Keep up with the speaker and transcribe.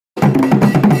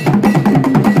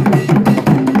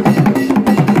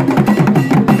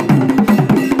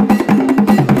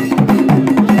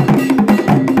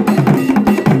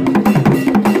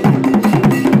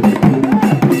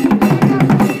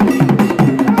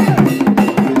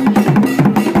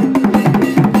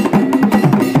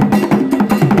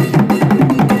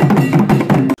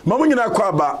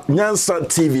Kwaba Nyansa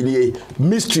TV ni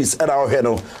mysteries era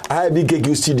ohwe I be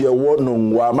GQ studio wo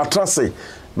no wa matrase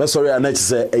me sorry anet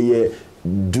say eye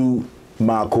do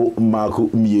Marco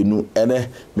mienu ene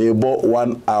me bo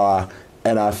 1 hour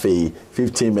and a fee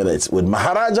 15 minutes with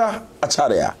Maharaja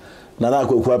Acharya nana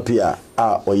kwakwa pia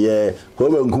oye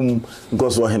hobe nkum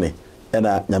nkoso hene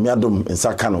ena nyamiadom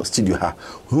nsaka studio ha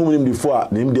humnim before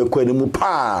nim de kwa mu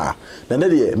pa na ne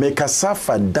de me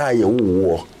kasafa dae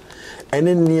wo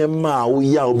ene niema wo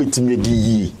ya obetimi di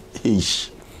yi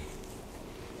ish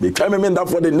they try me that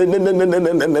for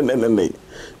the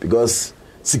because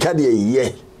sikade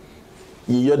ye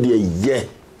yo de ye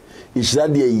ishira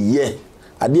de ye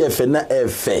ade efe na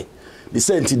efe the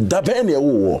senti dabe ne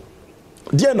wo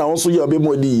de na won so ye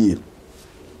obemodi yi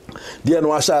de na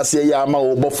ahya ase ya ama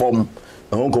wo bofom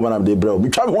ehon komana de bro mi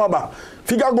twa me ho aba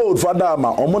figure gold for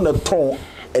dama omo na ton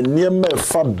enema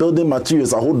fa building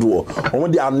materials ahodo omo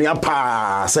de anua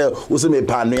pa say wo se me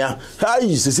pa anua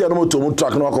ai sisi no moto mo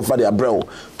truck no akofa de bro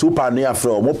two pa anua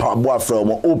fra omo pa bo afra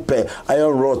omo ope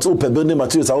iron rod ope building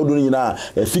materials ahodo nyina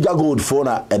figure gold for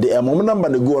na e de emo number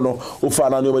ne go no o fa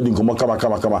na no badi nkomo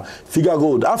kama figure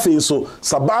gold afi so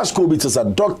sabash ko bit sa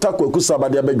doctor kwaku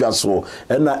sabade abedwaso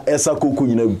na esa koku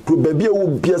nyina baby e wo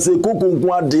bia se koku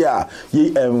nko ade a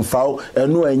ye emfa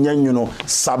eno enyanwuno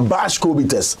sabash ko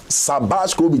bites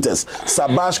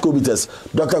Sabash Kobites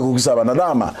Dr. Kukusaba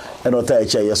Nadama and Ota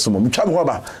Eche Yesumo Mcham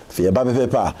Hoba Fia Babe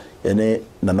Pepa ene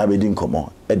Nanabedi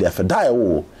Nkomo e de afedai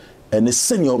wo ene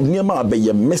senior niema be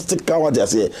ye mystical what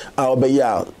say be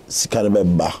ya sikane be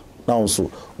ba na nso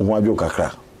ho adwo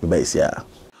kakra be sia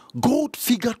Gold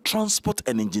Figure Transport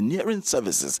and Engineering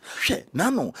Services. She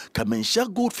nano kamensha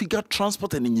Gold Figure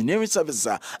Transport and Engineering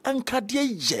Services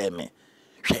ankade yeme.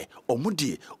 She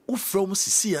omudi u from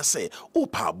sisia say o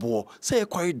pabo say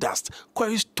quarry dust,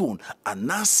 quarry stone, and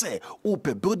na say o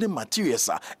pe building materials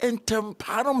and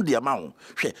temparam the amount.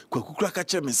 She kwakukura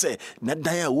kache me say na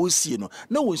dan a wo sie no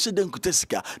na won hye den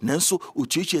kutesika nanso o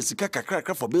twetwe sika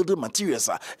kakra for building materials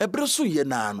ebre so ye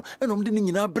na no enom de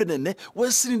nyina bre ne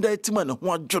wasini da etima ne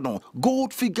ho adwo no.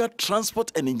 Gold Figure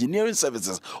Transport and Engineering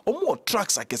Services omo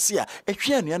trucks akese a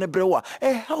ehwe anua ne bre wa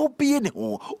help ye ne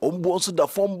ho ombo so da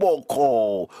form ball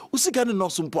call usika ne no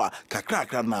sumpo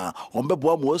kakra na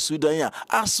ombebo am wasudan ya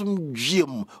asum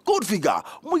dwiem. Gold Figure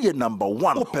mo ye number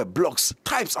 1 per blocks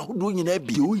types ahodo nyina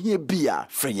bi o hia bia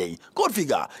frey. Gold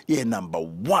Figure ye number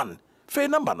 1 frey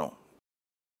number no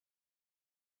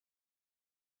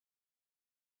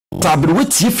Tabri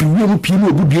weti fi wiemu pinu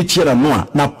obudu etiera no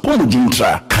na pomo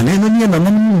jintra kanena ne na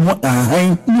namu ho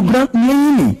ahan nibra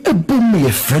nyini ebom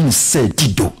ye friend said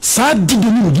dido sa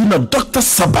dido ni ngi na Dr.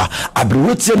 Saba abri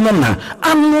weti no na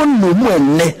anu no mu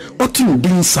enne otin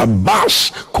din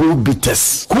Sabash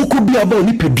Kobites koku bia ba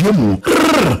oni pedua mu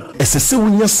esese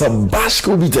wonya Sabash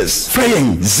Kobites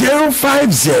fraying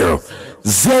 050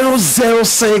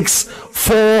 006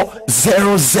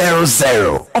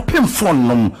 4000 open phone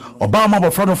num Obama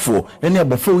bofrano for any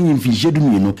abofo yin fije du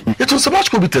mienu. It was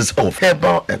Sabash Kobites of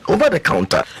herbal and over the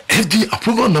counter FD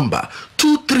approval number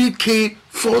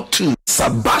 23K42.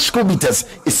 Sabash Kobites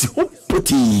is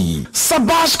hopoti.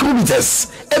 Sabash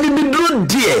Kobites every bidro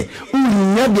die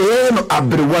unya de no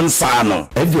abrewan sa no.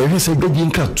 Every say beji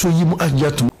nka to yimu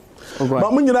agiatu. Ma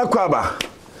munyina kwaba.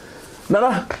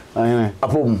 Nana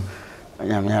apom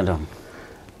anyame adam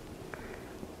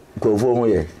ko fo ho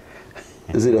ye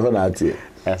ese de ho na ati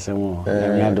asemo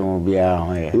anyame adam bia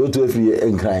ho ye yo to afi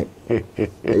enkran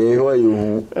ye ho ye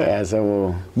hu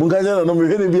asemo munga jana no me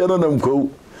hene bia no nam ko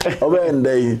oba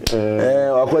ndai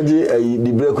akwaji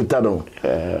di break tano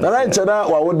na na nchana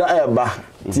wa woda eba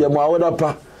tie mo awoda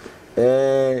pa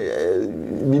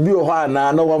bibi ho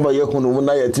ana na wa ye kunu mu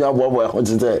na ye ti abobo ho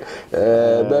tete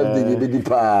birthday bi di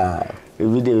pa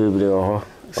ebi ho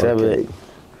sebe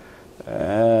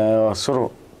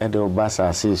osoro ede obasa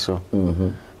asiso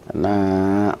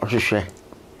na ohwehwe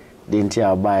de nti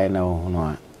abae na ho no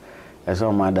a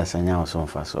eso ma da sanya oso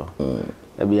mfa so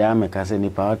ebi a meka se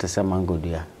nipa wote se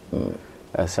mangodua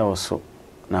ese oso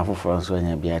na foforo so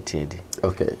anya bia tiedi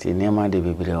okay ti nema de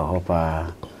bibire ho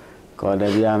pa ko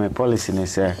da bia me policy ne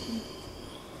se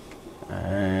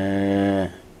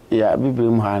ya bibire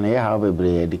mu ha na ya ha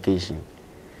bibire education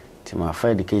my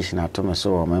education atome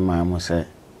so my mama say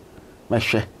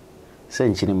mehwe se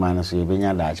nchini mana so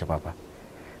yebenya daache papa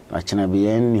na china bi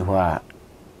en ni ho a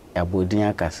abodin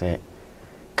aka se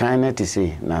kan ti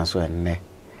say na so enne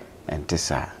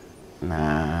entisa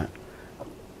na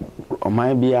o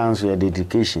my bi anso ya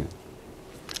dedication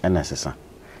enasesa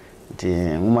ti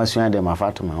nguma so ade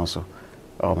mafato me so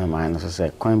o me man so say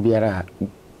kwan biara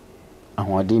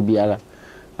ahodi biara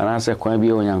ana se kwan bi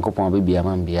onyankopon be bia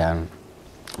man bia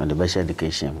the best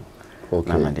education.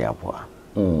 Okay. Na de aboa.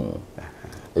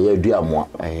 Eye dua mo.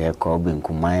 Eye ko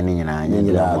benkuman ni nyina anya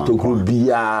nyina tokuru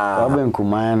bia. Ko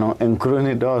benkuman no enkro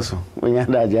ni doso. Onya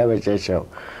da je be chechew.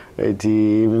 Eti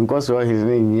minkoso his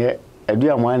ni nye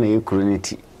adua mo na ekro ni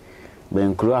ti.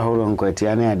 Benkro ahoro nkwati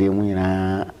ane ade mu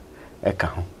nyina eka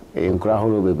ho. Enkro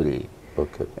ahoro bebre.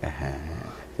 Okay.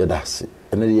 Yadasi.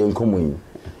 Ene ye nkomo yi.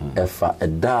 Efa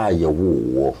eda ye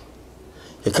wo.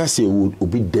 Ye ka se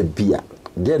obi da bia.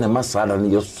 De na masada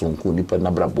ni yosonku nipa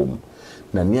na brabom.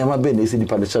 Na niema be na esi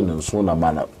nipa de hye nso na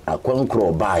mana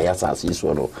akwankro ba ya sase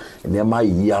so no. Niema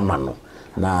yi ama no.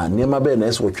 Na niema be na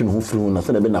esi wotwe no ho firi na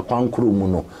se na be na kwankro mu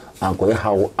no ankoye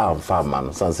hawo amfa ama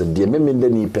no sanse de memende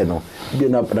ni pe no bi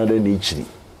na panada ni chiri.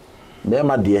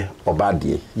 Niema de oba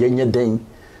de yenye den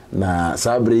na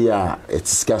sabre ya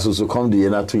etiska so come de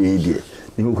na to ye de.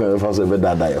 Ni hu kwa fa so be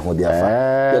dada ye ho de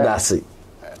afa. Ye da se.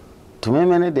 To me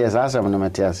mene de asasam no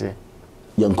metiase.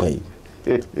 Yankwai.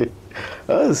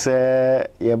 O se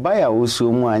ye baya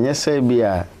wusu mu anya se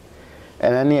bia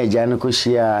ena ne agya ne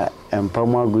kohia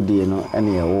empamu agudie no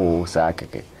ene ye wo sa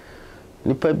keke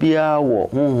nipa bia wo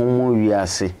honhom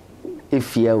wiase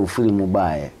efia ofiri mu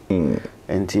baaye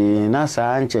enti na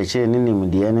sa ancheche ne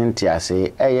nimdie ne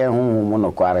ntiase eye honhom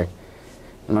no kware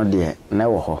no de na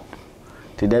wo ho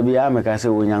ti da bia meka se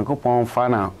onyankopon fa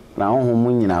na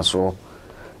honhom nyina so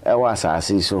e wa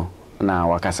asase so na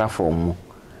wakasa fomu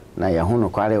na ya hunu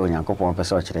kware onyankopon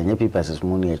pese o kire nye pipes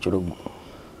mu ne achurugu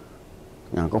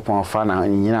nyankopon fa na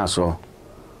nyina so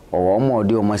o mo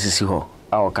de o masisi ho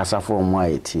a o kasafo mu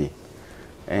ayetie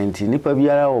enti nipa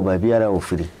biara o ba biara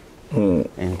ofiri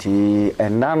enti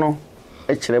enna no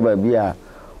e kire ba bia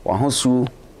wa hosu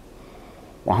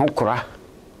wa hokora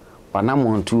wa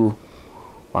namontu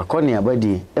wa koni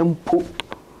abadi empo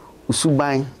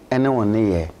usuban ene wonne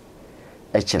ye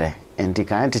e kire enti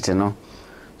kan tete no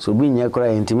so bi nye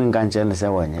kora intimi nkanche ne se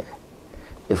wanye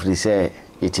efri se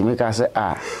itimi ka se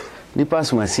nipa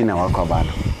sumasi na wakoba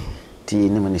no ti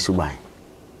ni mani suban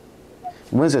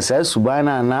mo se suban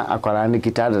na akwara ni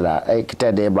kitadada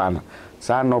kitade ba no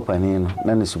sa no pani no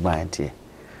na ni suban ti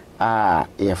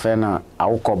ye fe na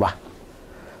awukoba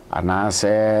ana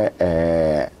se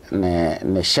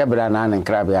ne shebra na ne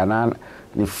krabe ana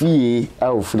ne fie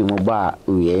awufiri mo ba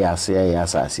uye ya se ya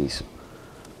asase so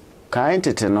kan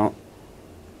tete no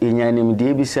inyanim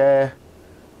de bi se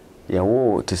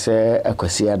yawo te se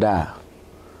akwasi ada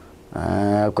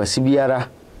akwasi biara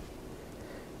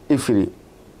ifiri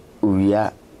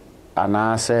uya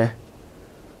anase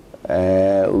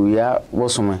uya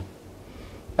bosome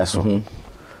eso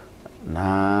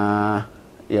na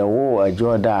yawo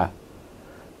ajoda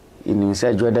inim se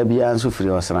ajoda bia anso firi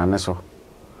osrane so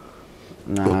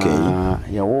na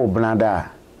yawo blanda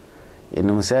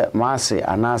inim se mase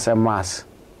anase mas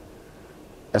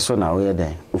eso na we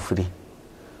den ofiri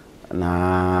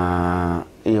na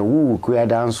yewu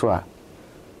kuada nso a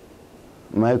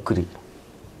mercury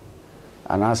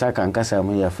anasa kankasa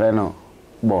mu ye fe no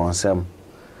bonsam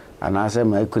anasa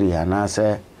mercury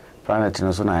anasa planet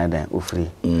no so na den ofiri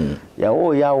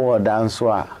yawo yawo dan so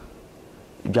a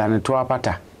dwane to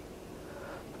apata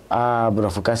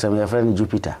brofu kasa mu ye fe no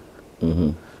Jupiter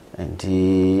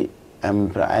enti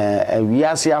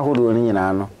wiase ahoro ni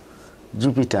nyina no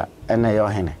Jupiter ena yo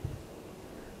hene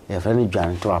ye fe ni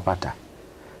dwan to apata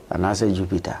anase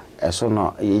Jupiter eso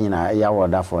no ye nyina ya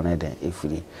woda fo ne den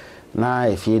efiri na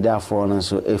efie da fo no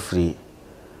so efiri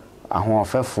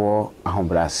ahofefo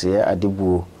ahobrase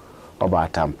adebuo oba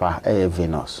tampa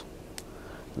Venus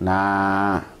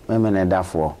na memene da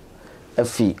fo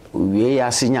afi wie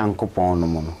ya sinyankopon no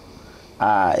mu no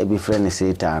ebi frɛ ne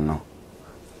Satan no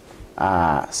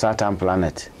Saturn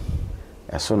planet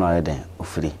eso no ye den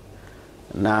ofiri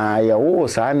na yawo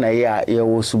sa na ya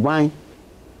yawo suban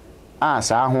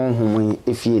sa honhom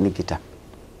efie ni kita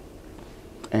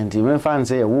enti me fan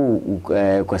say yawo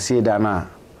kwasida na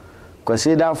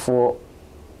kwasida fo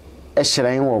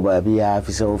ehyiran wo ba bia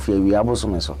fi se ofie wi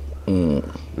abosome so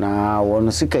na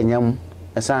wono sikanyam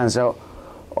esanse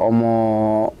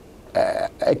omo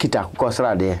ekita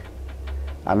kokosra de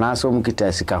anaso mu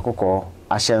kita sika kokko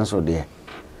ahyenso de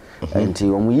enti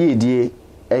omo yedie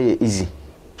easy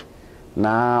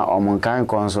na omunkan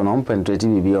konso no mpentreti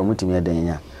bibi omutimi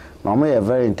edenya na omo ye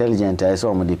very intelligent I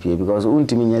saw omo pie because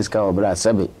untimi nyeska obra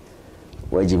sebe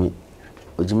wajimi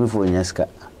fo nyeska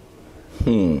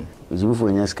wajimi fo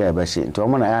nyeska e bashi nti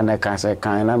omo na ya na kan se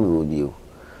kan na me obio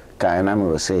kan na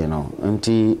me say no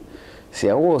nti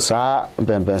se wo sa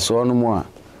pempenso no mu a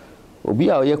obi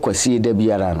a oye kwasi da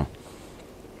biara no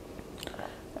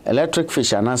electric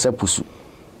fish anansa pusu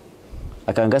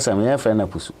akangasa me ya fe na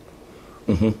pusu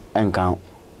enkan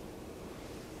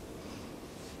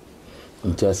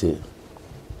Ntiase.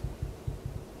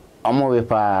 Omo we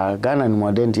pa Ghana ni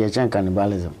modern tie chen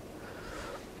cannibalism.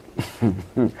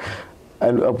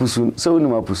 And apusu so ni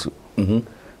mapusu.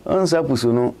 Onsa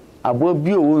apusu no abo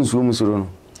bi o wonsu musuro no.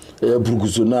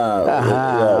 Purukusu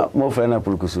na mo friend na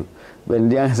purukusu. Ben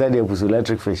dia say dey apusu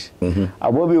electric fish.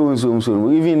 Abo bi o wonsu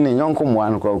musuro even ne nyonko mo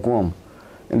an ko kom.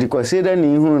 Ndi kwase da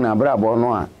ni hu na bra abo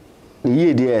no a ne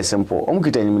ye dey simple. Omo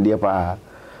kitanyim dey pa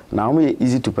na omo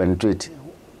easy to penetrate.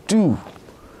 2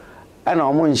 ana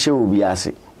omo nhye obi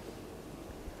ase.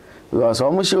 Because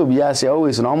omo hye obi ase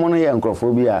always na omo no ye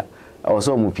nkrofobia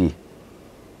awoso omo pi.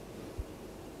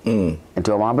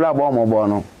 Enti omo abra bo omo bo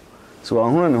no. So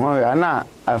ohunu ne ho ya na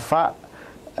afa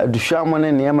aduhwa mo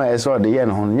ne ne ma eso de ye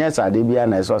ne ho nya sa de bia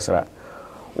na eso sra.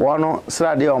 Wono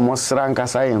sra de omo sra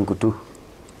nkasa ye nkutu.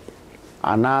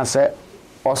 Ana se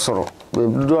osoro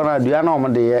do na dua na omo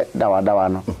de ye dawa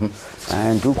no.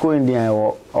 And to ko india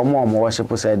omo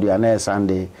worship say dua na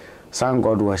Sunday Sun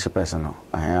God worshipers no.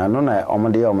 Ano na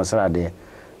omo de omo sra de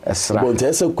esra. But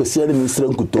ese kwesi ani sra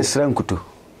nkutu. Esra nkutu.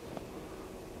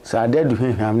 Sa de du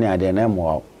hwehwam ne ade na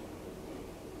mo.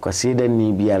 Kwesi de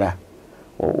ni biara.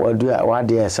 Wa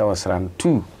de ese osra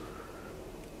 2.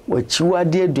 Wachi wa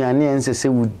de aduane ense se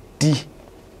wudi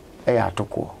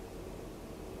atoko.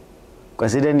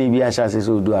 Kwesi de ni bia sha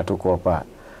se wudu atoko pa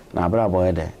na bra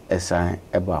boy de esan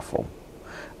eba fom.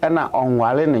 Na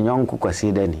onwale ne nyonku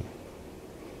kwesi de ni.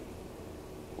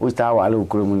 Uta wale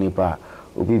ukromu ni pa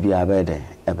obi bia be de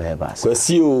ebe ba.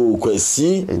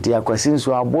 Kwesi enti akwesi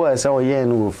nso abo ese oye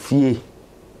no ofie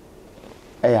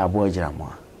abo jiramo.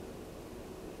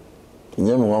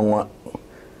 Nyame wanwa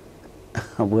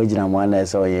abo jiramo na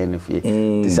ese oye no fie.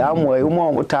 Ti samu e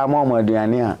umo ta mo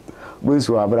aduane a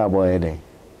bonsu abra boy de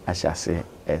ahyase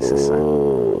esesa.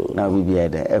 Na obi bia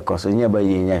de ekoso nya ba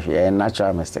ye nya hwe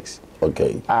natural mistakes.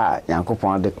 Okay.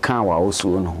 Yankopon de kan wa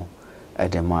osuo no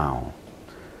edema ho.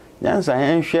 Nyansa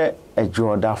yenhwe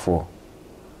adwodafo.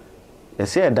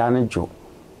 Yese edane jo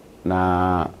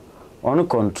na on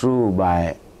control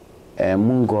by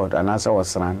moon god and asa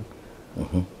wasran.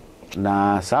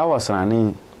 Na sa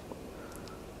wasrani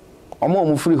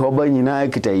omo free hoba nyina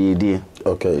akita yedie.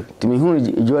 Okay. Timi hu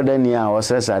Jordani a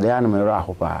wasresa de anu mero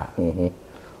ahopa.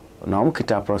 Na omo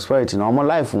kita prosperity na omo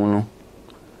life no.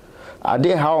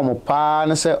 Ade ha omo pa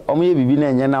na se omo ye bibi na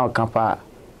enye na oka pa.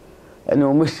 Ene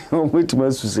omo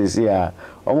tuma susesi a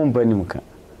omo mpanim ka.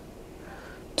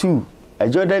 2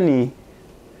 Jordani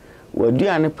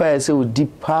waduane pa se odi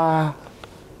pa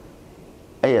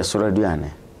eye soro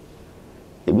duane.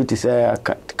 Ebi ti se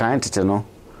kan tete no.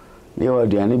 Ne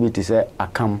waduane bi ti se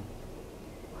akam.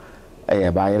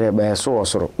 Eye ba yere ba so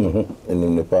osoro.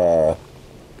 Ene pa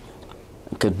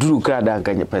ke duru kra da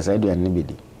kan pesa duane bi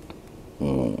di.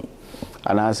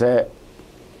 Ana se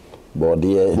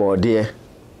bode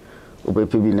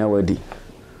obepe bi na wadi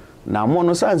na mo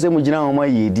no sanse mu gina homa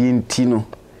yedi nti no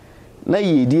na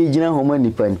yedi gina homa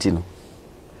nipa nti no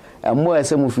amo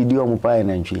ese mu fidi o mu pa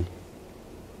na ntwi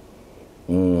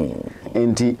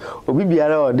enti obi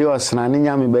biara o de osna ne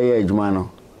nyame be ya adwuma no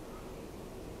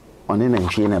one na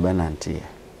ntwi na be nante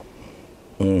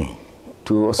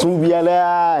to osum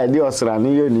biara de osra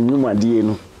ne yo ni nyumade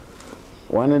no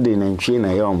one de na ntwi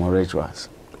na ya o rituals.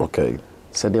 Okay.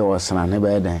 So there was an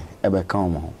ebe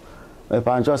come. We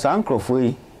pancho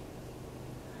sankrofui.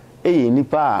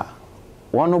 Nipa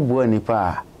one obu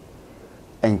nipa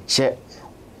enche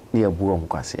ne abu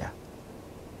omkwasea.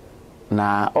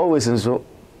 Na always nso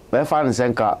we fan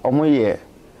senka omoye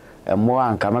emo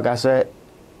anka maka se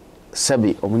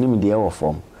sebi omunim de e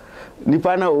form.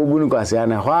 Nipa na obu nkwasea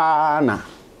na hwa na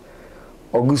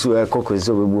ogusu e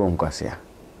kokozo bebu omkwasea.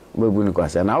 Bebu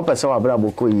nkwasea na opese wa bra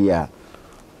boko yi a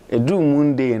edu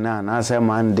Monday na say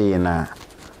Monday na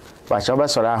pachoba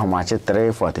sora ahomache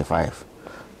 3:45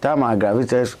 time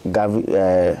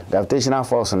gravitational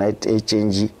force na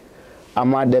change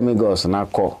ama demigods na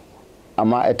call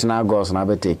ama eternal gods na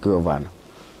be take over no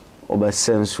oba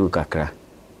sensu kakra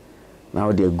na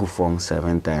o de go form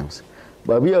 7 times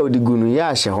babi a odigu no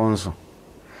ya hye honso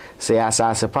say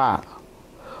asase pa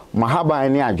mahaba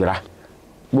ni adwura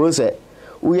bo se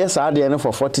uye sa de no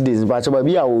for 40 days pachoba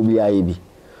bi a obi ayebi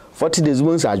 40 days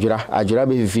once ajura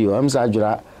be fifi o am sa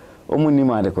ajura omuni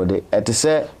ma de kode et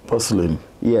say porcelain.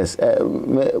 Yes,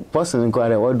 porcelain ko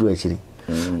are what do actually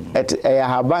et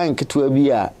ha bank to bi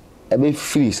a be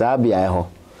free sa bia e ho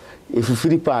if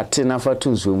free part na fa to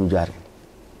nso mu dware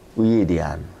uye de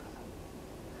an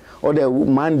o de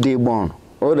Monday born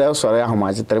o de sorry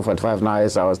ahomache 3:45 na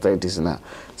is our status na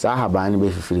sa ha ban be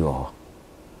free ho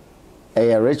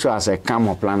a ritual as a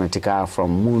come planetical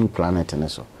from moon planet and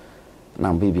so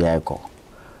na baby I call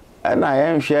and I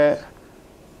am share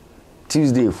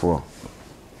Tuesday for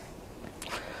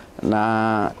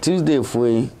na Tuesday for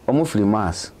omo free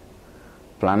Mars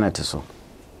planet so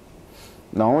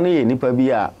na only ye nipa bi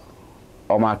a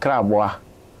o makra aboa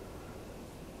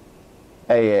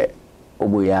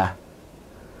oboya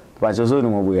ba so so ni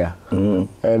oboya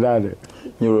dad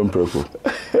Nyoro mpreko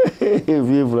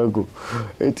vie mpreko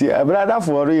eti abrada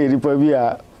for ye nipa bi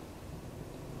a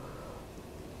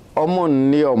omo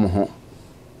nni omo ho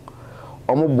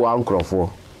omo boa nkrofo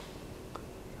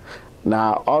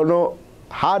na ono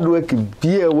hard work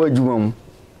be a wajumam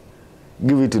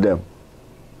give it to them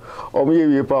omo ye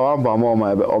wie pa wan ba mo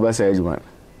ma obesa ejuma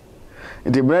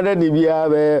nti brother ni bia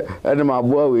be ene ma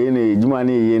boa we na ejuma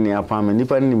na ye ni apam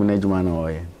nipa ni mu na ejuma na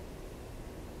oye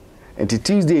nti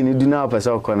Tuesday ni do na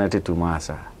person connected to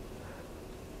Masa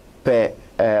pe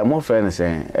mo friend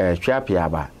say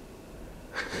twapia ba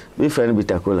we friend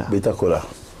bitakola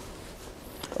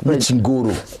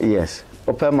Chingoro yes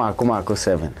open mako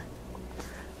 7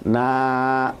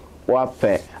 na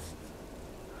wape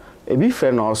ebi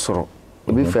friend osoro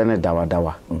ebi friend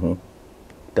dawadawa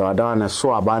dawadawa na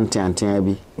so abantiantian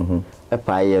bi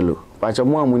epa yellow pacho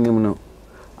mo amunim no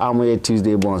amoye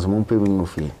Tuesday bonds mo pemi no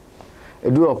fie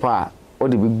edu opa o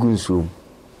de bi gunsuom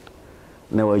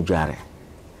na wadware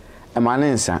e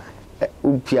manensa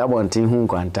upia bontin hu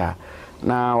kwanta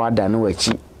na wada no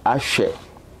wachi ahwe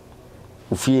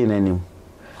ufie nanim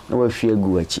na wafie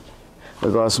gu wachi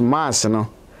because Mars no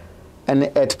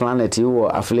and Earth planet you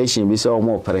affiliation bi so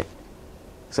mo pere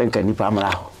senka nipa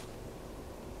amra ho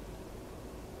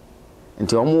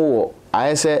nti omo wo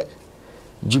ayese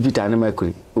Jupiter and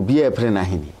Mercury obi e pere na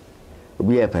hini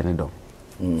obi e pere dom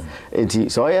nti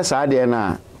so ye sa de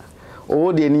na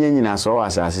o de ni nyina so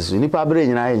asase so nipa bere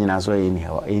nyina so ye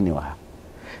ni wa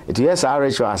nti ye sa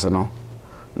rituals no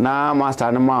na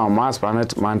master no Mars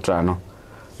planet mantra no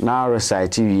na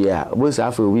recite wi a bo sa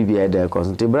afa obi bia de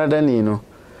cause brother ni no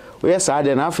we sa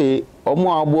de na afa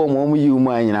omo abo omo yi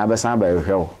umu anyina abesan ba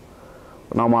hwewo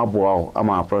na omo abo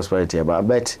ama prosperity ba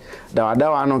but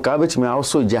dawa no ka betimi a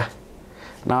soja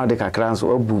na de kakra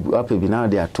nso abu apebi na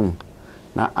de atum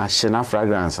na ahye na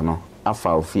fragrance no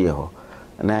afa ofie ho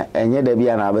na enye da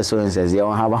bia na abeso nseze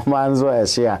won haba manzo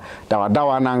ehye a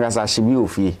dawa na ngasa hye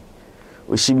ofie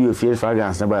o hye ofie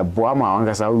fragrance na ba bo ama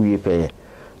ngasa wie peye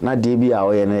na de bi a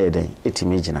oye na yeden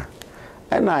etimi gina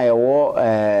na ye wo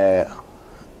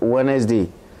Wednesday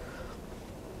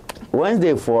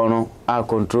for no are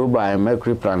controlled by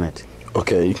Mercury planet.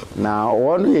 Okay. Now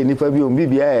one ye nipa bi ombi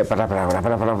bia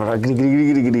para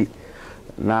giri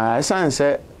na esan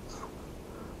se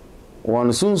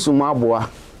won sunsum aboa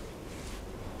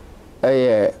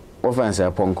offense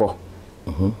ponko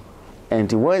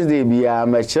and Wednesday bia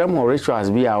ma kire mo rituals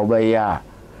bia obaye a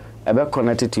ebe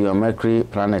connected to your Mercury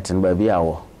planet and ba bia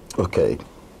wo. Okay.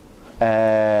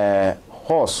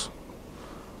 Horse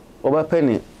oba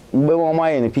penny mbe mo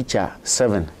ma in picture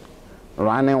 7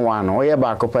 running 1 oye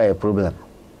ba kopa a problem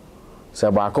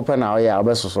so ba kopa na oye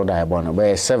obesoso dai bon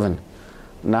be 7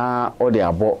 na o de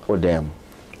abo odem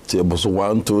ti eboso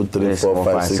 1 2 3 4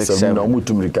 5 6 7 no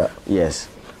mutumrika yes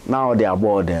now o de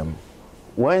abo odem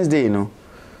Wednesday no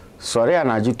sorry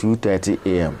anaju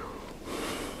 2:30 am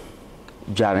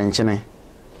jare nchene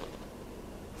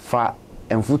fa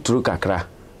enfuturu kakra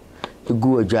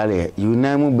egu ajale you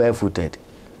name barefooted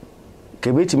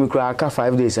kebeti mi kra aka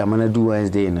 5 days amana do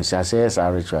Wednesday no say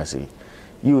ritual say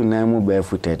you name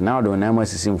barefooted now do name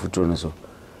sisim futuro no so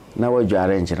na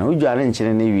wajare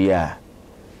nchene ne wi a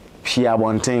pia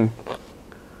bonten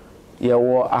ye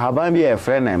wo ahaban bi e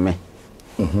friend na me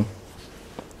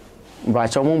ba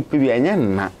chomon pibi enye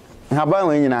na ahaban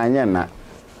we nyina anya na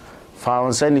fa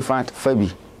on sani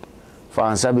fabi fa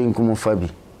on sabi nkumu fabi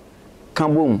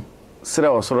kambom sere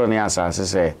osoro ne asase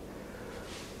se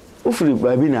ufiri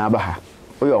babi na abaha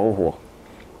oyo hoho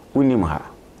unim ha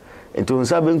eto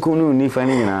nsabe nkunu ni fa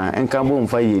ni nyina enkambom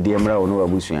fa yedi emra wo no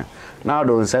abusua na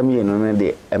do nsam ye no ne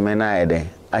de emena ede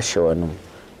ahyewo no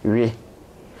wi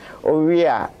owi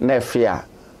a na fia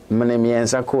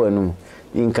menemiensa ko anum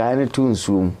inka ne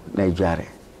tunsum na dware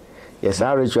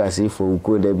yesa ritual si fo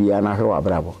ko da bia na hwe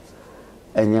abrabo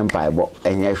enye mpaibo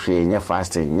enye hwe enye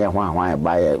fasting enye hwan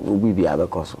ba ya obi bia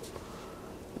bekoso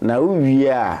na uwi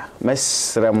a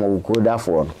mesre mo ko da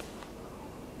fo no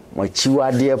mo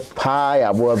chiwade pa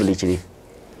ya bo abilikiri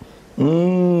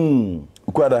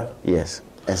ukwada yes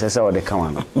esesa o de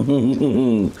kan no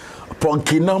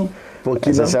ponkinam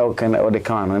esesa o kan o de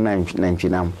kan no na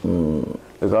mpinam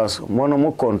because mono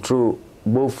mo control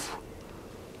both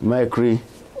Mercury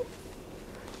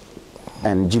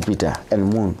and Jupiter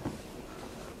and moon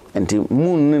until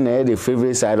moon na the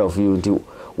favorite side of you until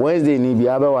Wednesday ni bi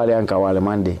aba wale anka wale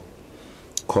Monday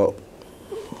ko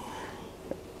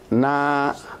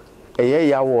na eye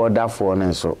ya wo da for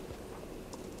ne so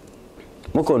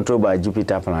mo control by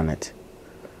Jupiter planet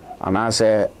ana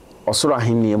say osoro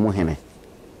ahenni mu hene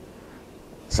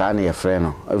sa na ye frɛ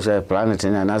no I say planet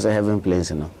na na say heaven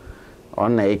planes no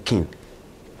on na ekin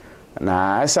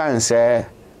na asan say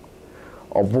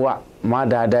oboa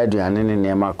madada aduane ne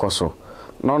nema koso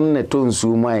no ne to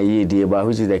nsu mu aye die ba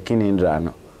which is the king indra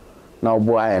no na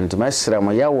oboa ent mesrɛ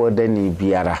mo ya wo da ni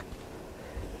biara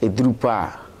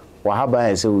edrupa wa haba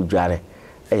ese udware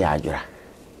e ya adwura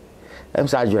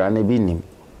emsa adwura ne bi nim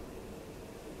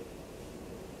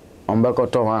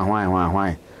ombekoto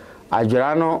hwan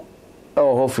adwura no e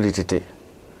ho filitete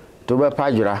to be pa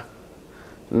adwura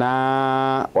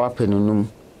na wa penunum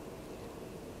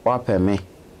wa peme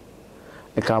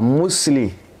e ka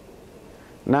musli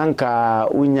nanka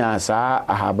unya sa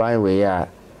ahaban we ya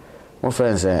mo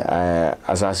friends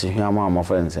asasi hwama mo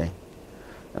friends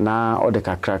na o de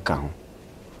kakra ka ho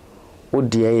o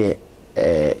de ye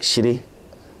shiri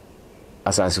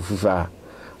asasi fufa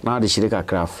na de shiri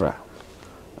kakra fra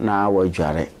na wa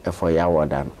dware e for ya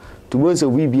woda no to bo se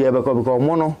we bia be ko because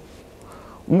mo no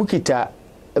mukita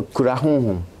kura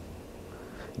honhom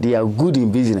they are good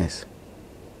in business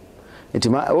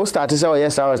etima o start say o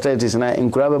yes our status na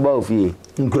nkura be ba ofie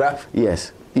nkura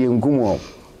yes ye nkumo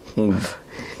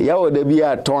ya woda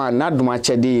bia ton na duma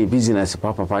chede business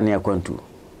papa na akwantu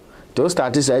to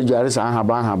start say dware sa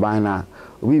haban na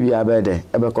obi bia be de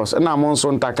e be kos na mo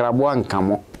nso ntakrabo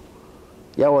ankamo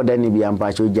ya woda ni bia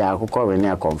mpacho ja akokọ we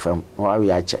na confirm wa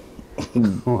wi ache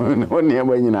oni e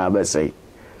banyi na be say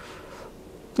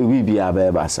obi bia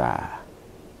be ba sa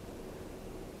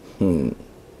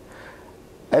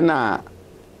ena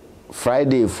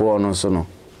Friday for no so no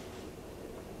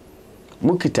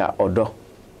mukita odo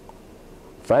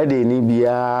Friday ni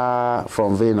bia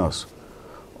from Venus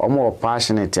omo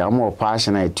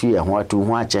passionate tu ye ho atu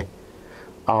ho ache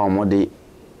a omo de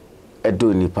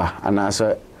edo nipa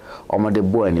anase omo de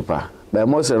bo nipa but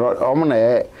most omo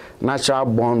na natural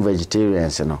born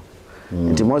vegetarians no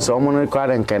nti most omo no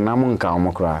kware nkanam nka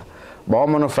omo kra ba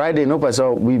omo no Friday no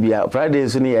person we bia Friday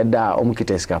so ni eda omo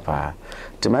kiteska pa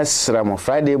temesra mo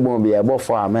Friday bon bia bo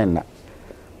for amen na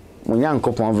munya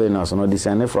nkopon Venus no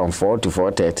descend from 4 to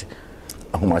 4:30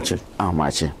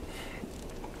 ahomache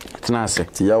Transe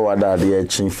ti ya wada de ya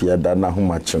chinfia da na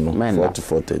homache no 4 to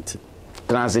 4:30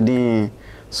 transe din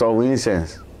so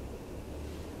incense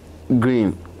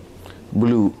green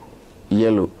blue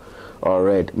yellow or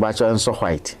red but so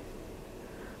white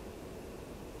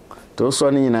to so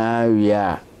ni na wi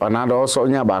a onada also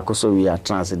nya ba ko so wi a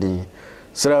transe din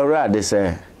sra ura de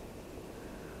se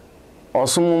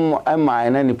osum ema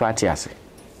na ni party ase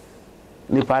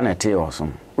ni pa na te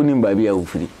osum unim ba bia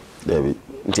ofiri David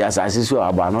nti asase so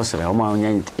aba no sere o ma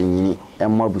onya nyini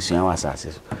emma busuan wa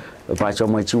asase so pa cho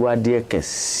machi wade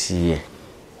kese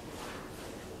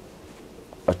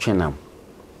otwenam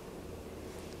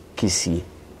kisi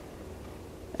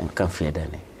en kan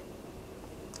fiedane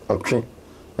okay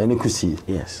any kusi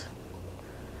yes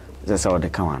that's how they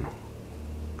come on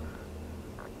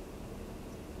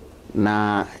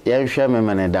na ya hwe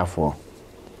memene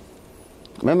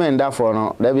dafo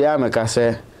no da bia meka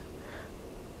se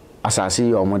asasi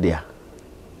yomodia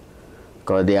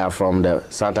because they are from the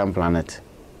Saturn planet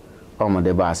omo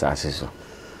ba asasi so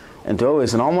and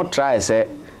always no mo try say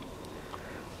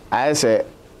I say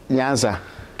nyansa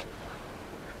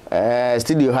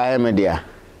studio high media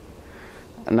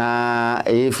na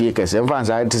efie kese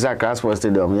mfansa tisa Crossport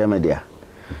Stadium ya media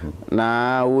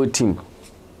na wo team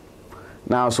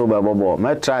na so ba bobo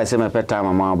me try say me peta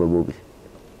mama bobo bi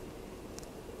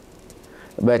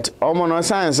but omo no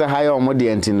science high omo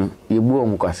de antino yebu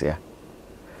omo kwase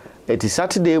it is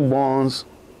Saturday borns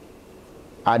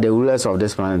are the rulers of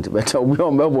this planet but obi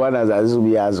omo bo na za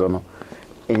bi azo no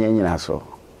enyanyina so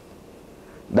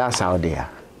that's how they are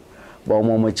but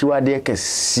omo machiwade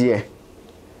kese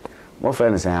mo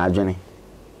friends say adwene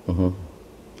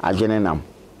adwene nam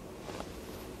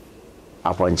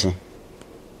aponchi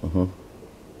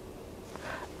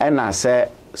ena say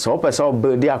so person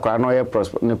build akwa no ye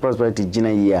prosperity gina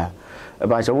yia e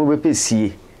ba cho mo be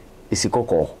pesie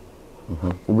esikoko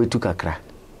obetu kakra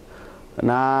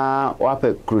na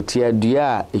wape krotia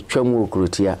dua etwam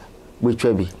krotia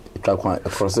betwa bi etwa kwan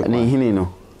cross kwan ni hini no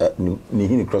ni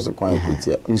hini cross kwan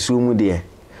krotia nsuomu de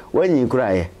wanyi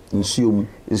kura ye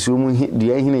nsuomu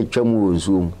dua hini etwam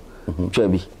nsuomu twa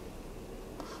bi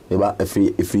eba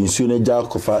if insu na ja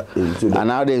kofa insu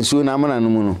ana de insu na mana no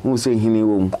mu no hu se hini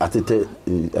wo mu atete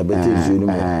abete insu no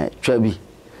mu twa bi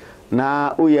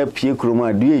na oya pie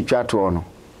kroma du etwa to no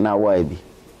na wa bi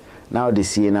na o de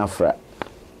sie na fra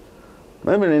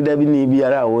Memene da bi ni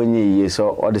biara wonye yiye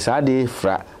so ode saade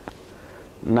fra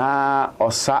na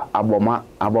osa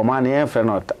aboma ne yefre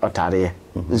no otare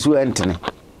nsu entene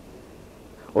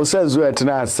osa nsu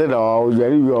entene ase da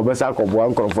ojari wi obesa akobo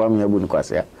ankorofo am yabu ni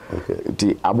kwase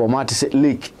ti aboma te se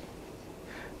lake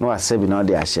no asebi na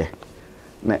ode ahye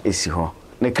na esi ho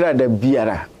ne kra da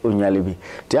biara onwale bi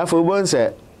ti afo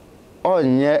bonse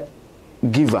onye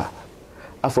giver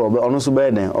afo obe ono so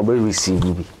be den obe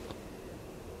receive bi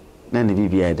na ne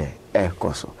bibia de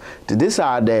koso. These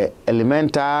are the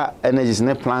elemental energies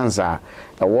ne plans are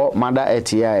what mother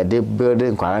etia de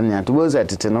building kwaranya to both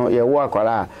at no ye wo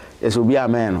akwara yeso bi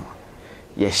amen no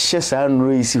ye hye san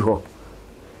race ho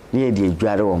ne ye de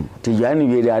adware wom te dwane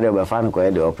wi de ade ba fa no ko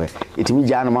ye de ope itimi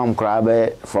gya no mam kra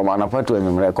be from anapato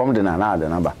enumre come de na ade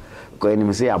na ba ko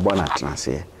enim say abona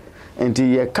transe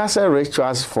enti ye castle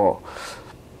rituals for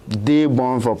day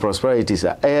born for prosperity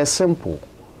are simple.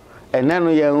 And then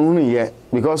we are only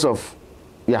because of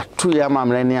ya 2 year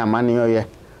mamre ni amani yo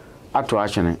ato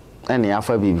akyene and ya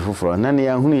fa bibi foforo na ne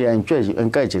ya hunu ya ntwaji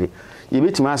nkachiri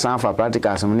yibiti ma san fa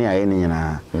practicals mu ne ya ni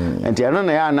nyina enti ano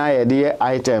na ya na ye de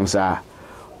items a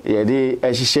ye de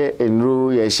ehihye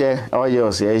enru ye hye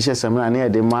oyos ye hye samra ne ye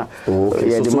de ma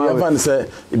ye de ma ya fan se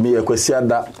mi ekwasi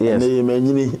ada ne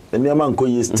manyini ne ma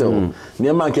nkoyi still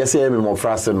ne ma nkese ye me mo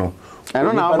frase no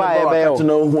ano na ba ye be yo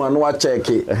no hu anu a check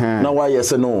na wa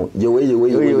yes no ye we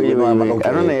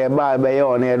ano na ye ba be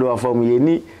yo na ye do afom ye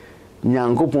ni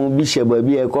nyankopon bi hye ba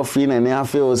bi e kofi na ne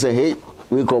afi o say hey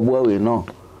we ko bo we no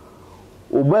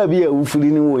o ba bi e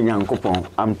ufiri ni wo nyankopon.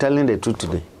 I'm telling the truth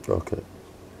today. Okay.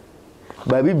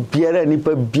 Ba bi biara ni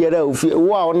pa biara ufi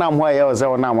wo a ona mo ye o say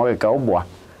ona mo ka oboa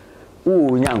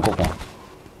wo nyankopon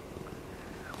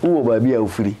wo ba bi e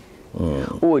ufiri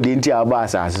o de nti aba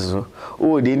asase so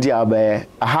o de nti aba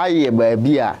ahaye ba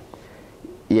bia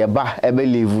ye ba ebe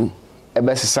levu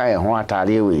ebe sesa ye ho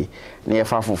atare we na ye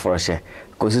fa foforo hye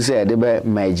kosi se de be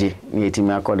maji na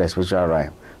yetimi akọ spiritual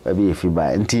rhyme ba bi efi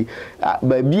ba nti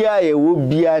ba bia ye wo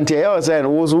bia nti ye o say no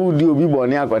wo so udi obi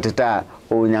bone akoteta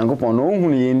o nyankopon no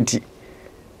hunu ye nti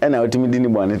na otimi di ni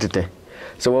bone tete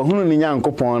so wo hunu ni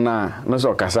nyankopon na no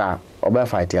so kasa oba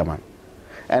fight ya man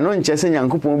eno nchese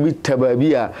nyankopon bi taba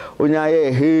bi a onya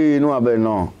ye he no abe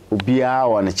no obia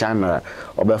wo ne channel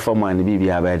oba fama ne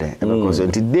bibia be de because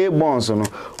nti day bonds no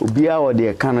obia wo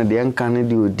de kan de nkan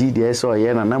de odi de so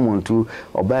ye na namontu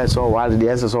oba so wa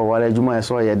de so wa adwuma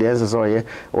so ye de so ye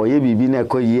oye bibi na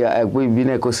ekoyi ekwo bibi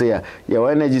na ekose ya ye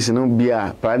energies no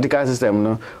bia practical system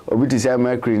no obi ti say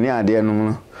mercury ni ade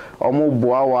no omo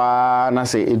boa wa na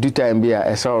say edu time bia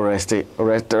eso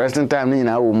resting time ni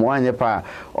na wo mo anye pa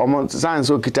omo science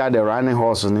okita the running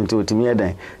horse ni to timi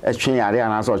eden etwe yare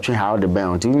ana so twe how the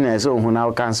ben timi na so hu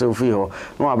na cancel free ho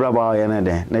no abraba ye na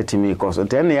den na timi cause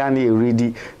ten ya na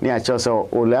ready ni a cho so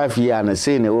o life ya na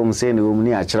say na wo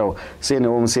ni a chero say na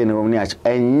wo ni a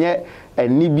enye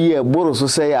eni bi e boro so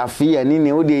say afi ya ni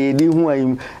ne o de yedi hu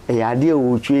ayim e ya de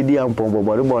o twe di ampon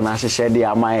bobo na hyehye de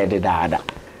ama ye de daada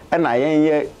na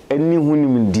yen eni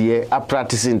hunim die a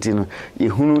practicing tino ye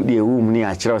hunu de wum ni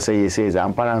a kire say ye say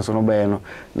ampara so no be no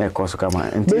na ekoso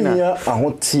kama ntina ya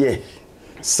ahotie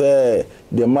se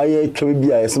de maye twa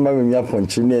bi a yesema me mia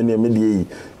ponchi ne ne me de yi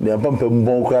de pampa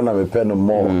mbon kra na me pe no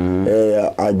mo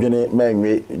adwene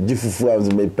menwe gifufu az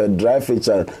me pe dry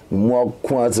feature mu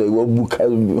akwa ase wo buka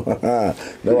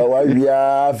na wa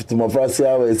bia fitimo frase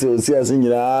a we say o si ase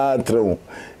nyina trewo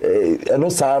eno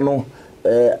sa no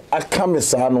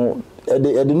akamesa no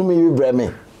de no me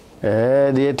breme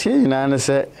de tie na ne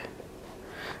se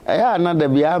ya na da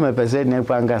bia me pese ne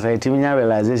kwanka sai timinya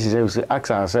realization say ask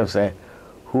ourselves say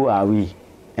who are we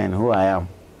and who I am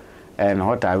and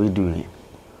what are we doing.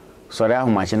 So that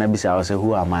much na bisa I say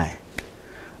who am I.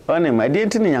 Only my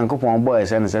didn't ni yankopon boy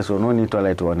say so no need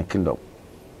toilet on the kingdom.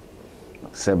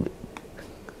 Seb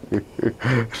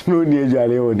no need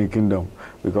jale on the kingdom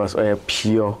because I am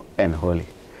pure and holy.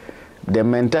 The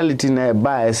mentality na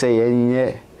ba say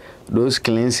yenye those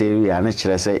cleanse area na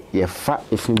kire say ye fa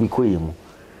efi bi koyimu.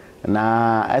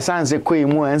 Na esanse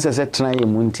koyimu ense se tena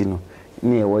yemu ntino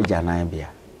ni e woja nan bia.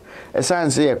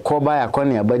 Esanse ye koba ya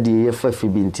kone abadi ye fa fi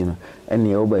binti no ene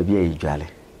ye oba bia yidwale.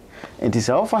 Enti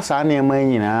se ofa sa na ema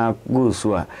nyina go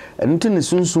so a entu ne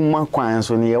sunsum makwan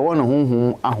so ne ye wo ne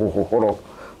honhom ahohohoro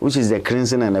which is the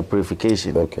cleansing and the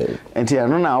purification. Okay. Enti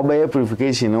ano na oba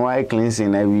purification no why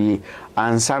cleansing na we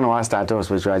ansa no wa start our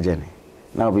spiritual journey.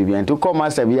 Now baby and to come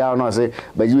master bia no say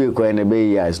bajiwe ko ene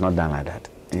be ya is not done like that.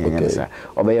 Okay.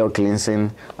 Obey your cleansing,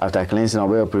 after cleansing,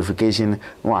 obey your purification.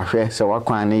 No, so what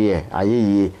can ye?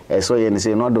 Aye, so ye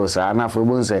say no do sa na for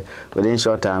bon say within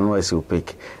short time no is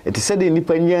opaque. It is said in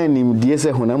Nipanya nim dear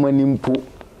say hunama nimpo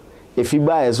if you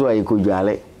buy as well, you could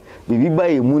jale. Bibi ba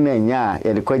emu na nya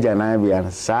ye de kwaja na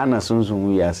bia saa na sunsun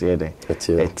wi ase de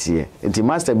etie enti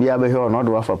master bia be he no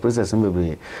do afa process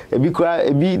mbebe ebi kra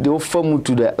ebi de ofamu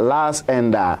to the last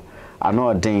end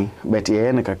ano den but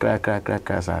ye ne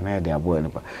kakra saa na de abo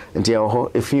nipa enti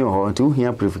ho efi ho enti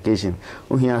uhia purification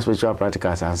uhia spiritual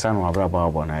practicals ansa no abra ba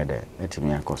abo na de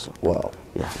etimi akoso wow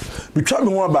yeah bitwa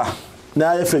me ho ba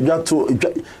na ye fa dwato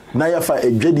na ye fa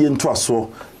edwadie nto aso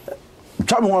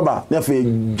Chamu ba na fe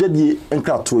dwadi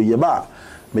enkrato ye ba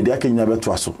me de akenya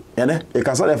beto aso ene e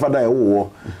kasa le fada e wo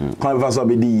kwa be faso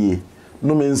be di ye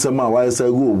no me nsem a wa sa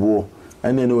gu obo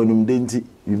ene ne wonum de nti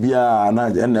bibia na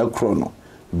ene ekro no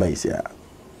ba isia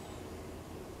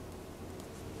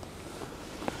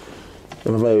e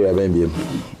ba ya ba biem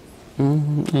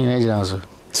ene jaso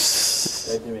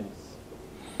 30 minutes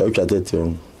o cha 30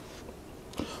 on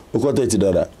o ko 30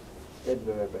 dada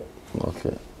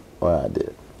okay wa de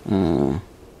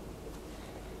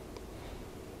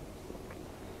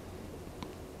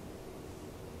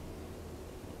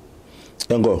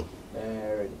Yango.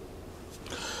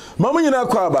 Mama nyina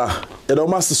kwa ba e do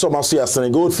master so maso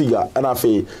yasene gold figure and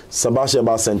afi Sabasha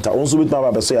Bar Center onso bit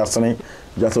ma ba so yasene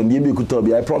jaton die bi kuto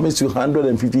bi I promise you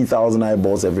 150,000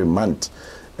 eyeballs every month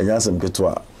enya sem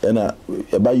ketwa ena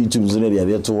e ba YouTube zone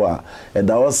de to a e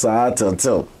da o sa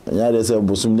till enya de se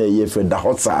bosum na ye fe da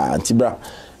hot sa antibra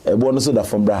ebo no so da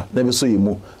from bra na be so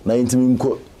yimu na intimi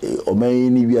nko o man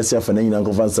ni wiase afa na nyina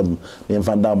nko fansam ne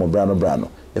mfa da mo bra no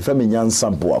e fa me nyan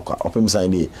sample akwa opem san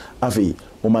ni afi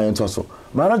o man to so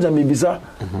Maharaja me bisa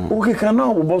o ke kana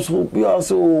o boso bia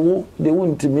so wo de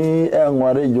wontimi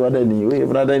enware jwada ni we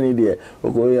brother ni de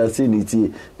o ko ya si ni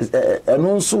ti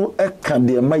eno nso e ka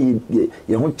de ma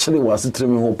ye ho kire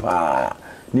wasetremi ho pa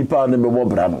nipa ne be bo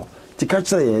bra no ti ka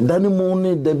kire ye dani mu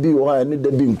ne da bi o ha ne da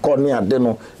bi nko ne ade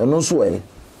no eno nso e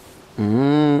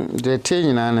de te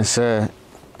nyina ne se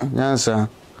nyansa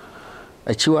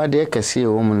achiwade kase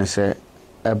wo mu ne se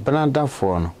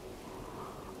ebnadafo no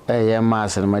eye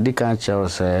maasel madika chawo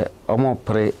se omo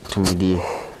pre tumidie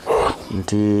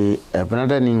nti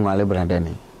ebnada ni nwale brada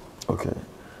ni okay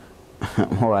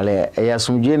mo wale eya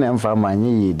sumje na mfa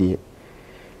manye yedie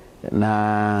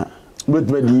na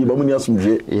betmedi ba munya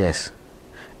sumje yes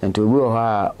nti obi o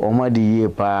ha omadi ye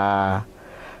pa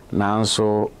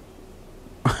nanso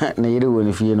na yire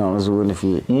woni fie na onzo woni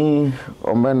fie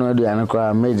omba no adu an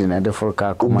kwa made na de for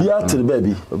ka kuma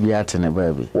obi atene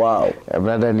baby wow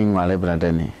brother ni nwale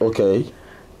brother ni okay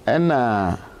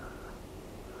ena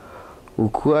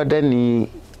ukua da ni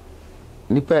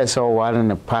pesa o wale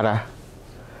ne para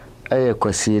aye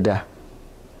kwasida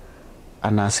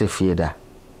anase fieda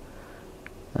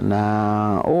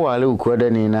na o wale ukua da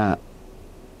ni na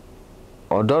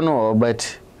odono obat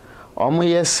omo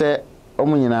yese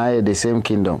omo nyina aye the same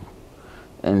kingdom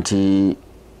enti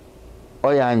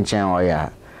oya nchen oya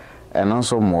eno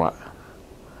so moa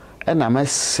ena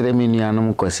mesre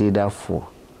minuanum kwasida fo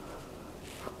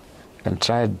and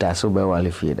try that so be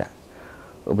wale fieda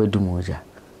obedumoja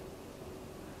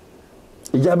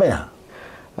ijabe ya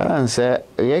anse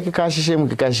ye kika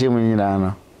hihye mu nyina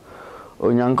no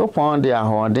onyankopon de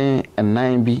ahoden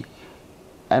enan bi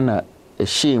ana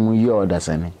ehye mu yoda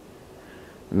sane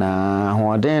na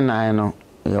ahoden nan no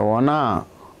ye wona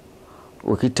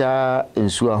okita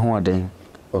ensu ahoden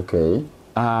okay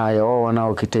ye wona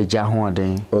okita ja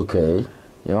ahoden okay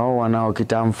ye wona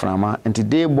okita mframa enti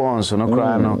dey bonds no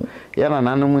kra no ye na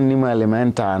nanum nim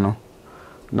elementa no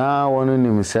na wonu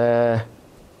nim se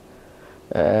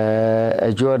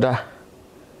ejoda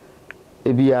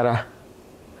ebiara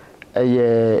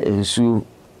eye ensu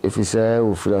efise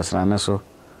ofiri osrane so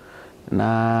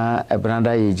na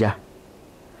ebranda yeja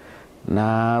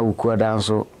na ukuada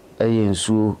nso eye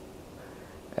ensu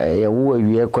ye wo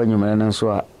awie kwanyumere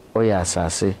nso a oya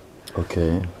asase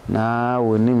okay na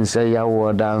wonim se ya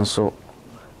woda nso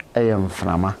eye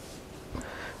mframa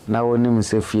na wonim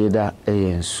se fieda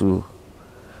eye ensu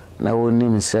na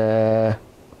wonim se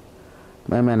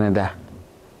memeneda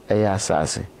eye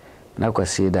asase na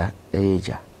kwasida eye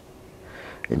ja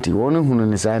enti wonu hunu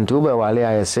ni sa enti oba wale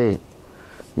ayese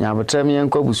nyabotrem yen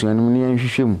kwabusuanum ni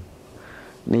yenhwehwem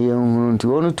ni yenhunu nti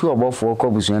wonu tu obofo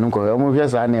kwabusuanum ko omo hwe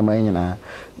sa na manyina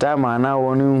time na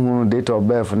wonu hunu date of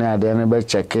birth na ade na be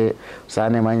check sa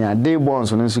na manya day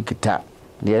bonds no su kita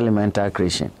the elemental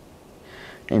creation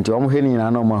enti omo hwe ni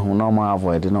na no mahu no ma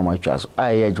avoid no ma twa so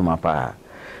aye adwuma pa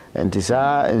enti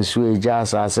sa ensu eja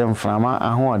asase mframa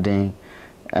ahoden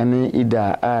ani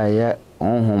ida aye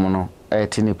honhom no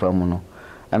etinipa mu no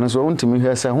ano so untimi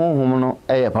hwe se honhom no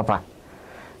eye papa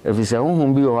efise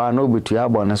honhom bi o ha na obetu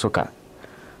abone so ka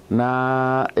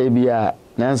na ebia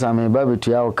nansa me ba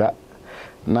betu awoka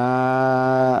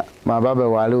na mababe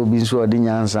wale obi nso odi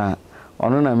nyansa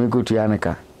ono na mekutu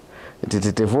yaneka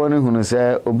tetefo ne hunu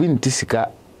se obi ntisika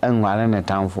enwale ne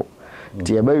tamfo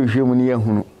ti eba hwehwe mu ne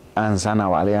yahunu ansa na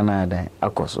wale na adan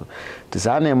akoso ti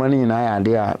sa na ema nyina ya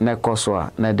ade a ne koso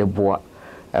a na de boa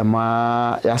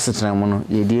ema yasetena mu no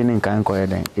ye die ne nkan koye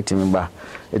dan etimi ba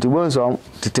etubon so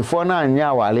tetefo na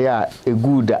anya wale a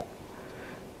eguda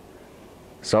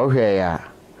so hwe ya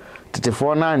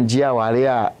tetefo na anjia wale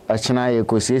a achina ye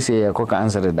kosese ye ko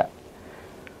cancer da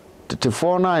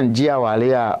tetefo na anjia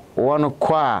wale a wono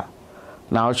kwa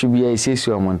na ochubi ya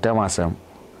isesi omontamasam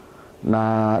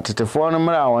na tetefo no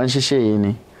mra won hyehye yi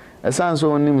ni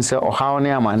esanso onim se ohaw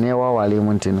ne amane wa wale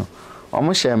muntino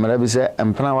omo hye mra bi se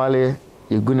empena wale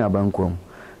yeguna bankom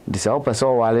di se opese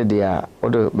wale dia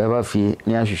odo beba fie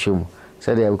ni ahwehwe mu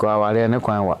se dia ko wale ne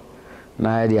kwan wa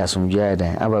na dia asomdua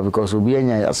dan aba because obi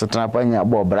anya asetana pa anya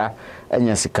bobra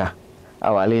anya sika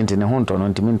awale ntine honto no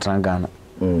ntimi ntranga na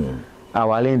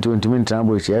awale ntimi ntranga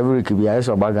bochi every kibi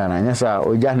ayeso bagana anya sa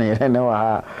oja na yele ne wa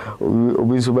ha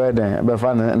obi so ba dan be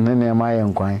fa ne ma ye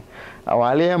nkwan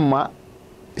awale ma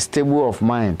stable of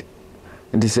mind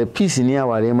it is a peace ni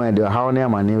awale ma de how ne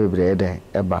amane bebre dan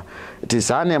eba it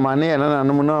is ane amane na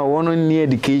nanum no wono ni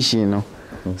education no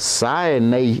saa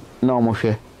nai na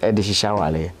omohwe e de hihya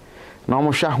wale na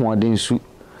omohwe ahoden su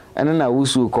ene na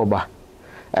wusu koba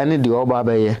ene de oba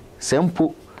beye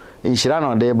sempo inshira na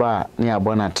ode ba ni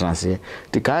abona transe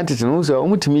ti kan tete no so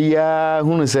omutimi ya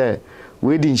hunu se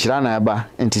we di inshira na ba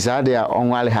ntisa de a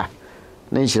onwale ha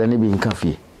na inshira ne bi nka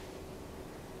fie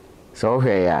so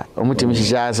hwe ya omutimi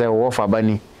hihya se wo fa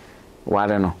bani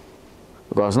wale no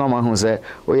because no man who say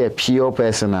we a pure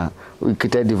person we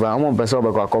kita diva mo person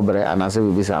obekwa kobre anase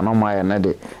we bisa no ma ya na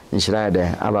de inshira de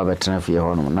aba betena fie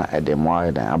hono na ede mo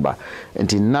ya de aba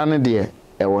enti nane de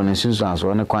e woni sunsu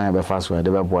anso ne kwan be fa so de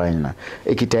be boa nyina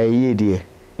ekita yiye de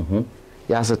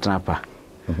ya setrapa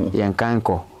yen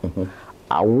kanko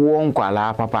awo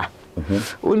nkwala papa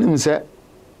onim se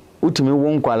utimi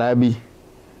wo nkwala bi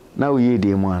na wo ye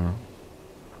de mo ano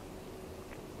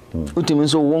utimi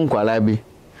so wo nkwala bi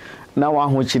na wa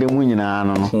ho chire mu nyina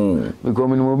no because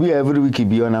minimo bi every week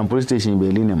bi on police station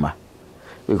Berlin ma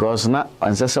because na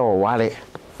ansese wo ware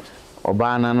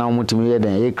oba na omutimi ye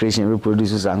den ye creation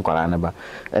reproduces ankwara na ba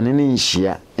ene ni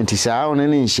nhia enti saa one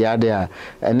ni nhia de a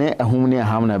ene ahum ni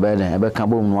aham na ba den e be ka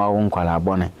bom no awo nkwara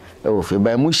abone e wo fe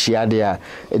ba mu hia de a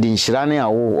edi nhira ne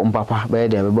awo mpapa ba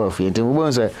de be ba fe enti wo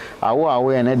bon se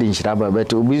awo ye na de nhira ba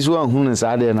beto obi so ahum ni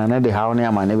saa de na de hawo ne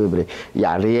amane bebre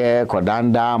yare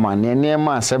kodanda amane ne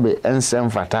ma sebe ensem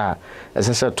fata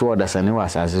esese to oda sane wa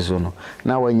asase so no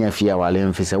na wanya fia wale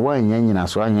mfise wanya nyina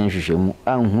so anya hwehwemu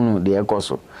anhunu de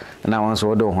ekoso na wan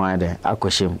so do ho ade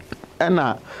akoshem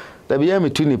na da bia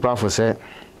metu nipa fo se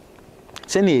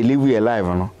ne live your life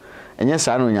no enye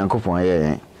sa no nyankopon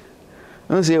ye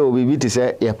nse obibi ti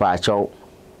se ye pa achow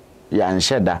ya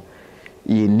nhyeda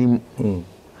ye nim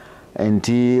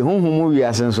enti honhom wi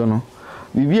asenso no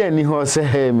bibi ani ho se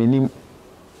he menim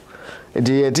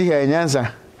enti ye ti ha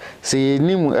nyansa se ye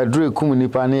nim adure kum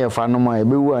nipa ne ye fa no ma ye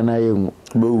bewu ana ye ngu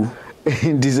bewu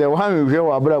enti se wa me hwe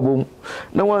wa brabom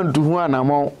na wan tu hu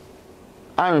anamon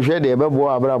anhwe de bebo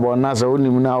abrabo na so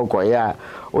onim na okoye a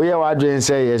oye wadwen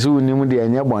se ye so onim de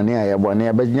anye bone a ye bone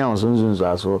e begnya onsonsunso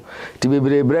aso ti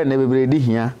bebre na bebre di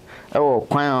hia e wo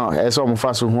kwan e so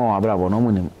mfa so hu abrabo no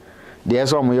munim de e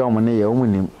so mo ye omo ne ye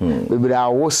omunim bebre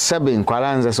awo sebe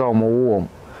nkwala nze so mo wo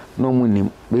no munim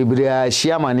bebre a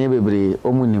hia mane bebre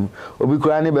omunim obi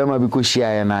kura ne be ma bi ko hia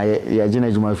ya na ya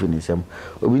gina juma finisem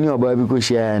obi ni oba bi ko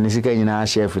hia ya ne sika nyina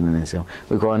chef finisem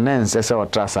because nense se o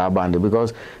trasa band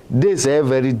because this is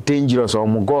very dangerous or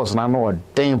goes na no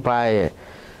den pa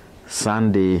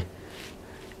Sunday,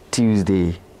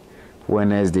 Tuesday,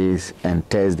 Wednesdays and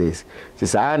Thursdays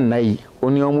this are nai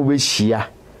oni omu be hia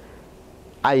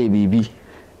aye bibi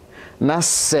na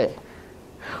se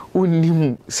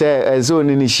unim se ezo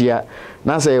ni hia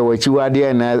na se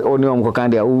wachiwade na oni omu ko kan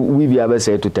dia we bia be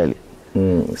se totally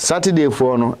Saturday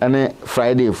for no and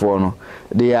Friday for no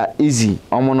they are easy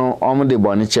omo de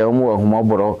boni che omo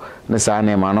ahumoboro ne sa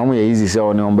na ma no omo easy se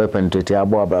oni omo be penetrate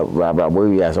abo bra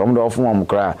boy wi as omo do ofun omo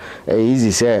kra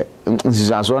easy se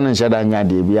nsisaso no nhyeda nya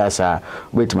de bia sa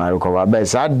betima recover but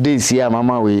Saturday see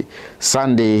mama we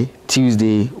Sunday,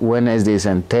 Tuesday, Wednesdays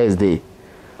and Thursday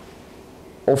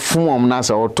ofun omo na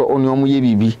sa oto oni omo ye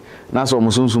bibi na so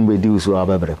omo sunsun be di uso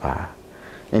abebre pa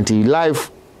enti life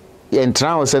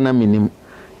entra o se na minim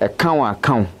e kan wa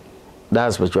kan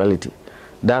that's spirituality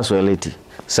that's reality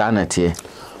sanity.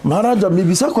 Maharaja,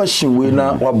 maybe some question we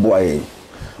na waboye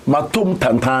matum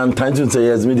tantan to say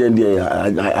yes me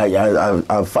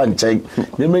I fan check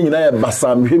me nyina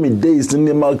basam hwe me days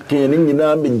ni ma ken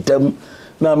nyina me dam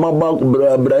na ma ba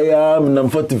braya na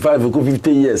 45 ko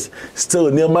 50 years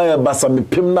still ni ma basam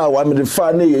pim na wa me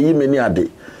fa na yi me ni ade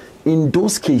in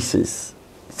those cases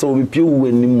so we pure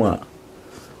when what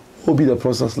will be the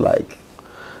process like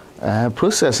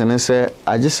process and say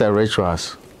I just say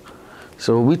rituals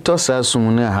so we toss us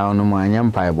soon how no man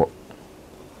yam paibo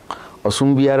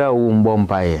osum biara wo mbo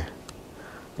mpaye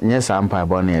nye sa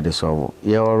mpaibo na de so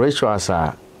your rituals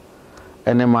are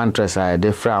any mantras are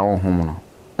different wo hom no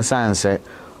san say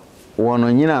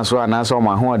wono nyina so ana so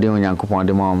ma ho de onyankopon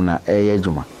de ma na eye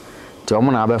adwuma ti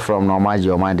omo na be from no ma je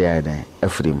o ma de aden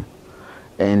afrim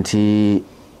enti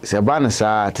se ban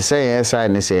sa te say yes I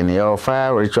ne say your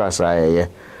fire rituals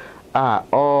are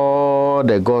all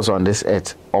the gods on this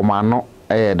earth omano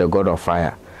the god of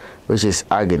fire which is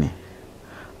agony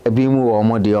ebi mu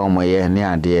omode omoye ne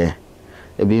ade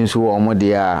ebi nso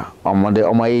omode a omode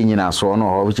omoye nyina so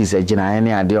no which is agina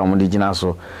ne ade omode gina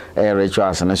so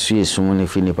rituals na su esum ne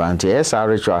fini panti esa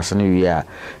rituals ne wi a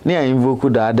ne invoke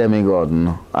da demigod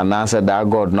no anasa da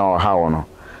god no how no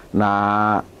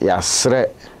na yasre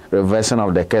reversing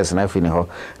of the curse na fini ho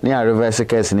ne a reverse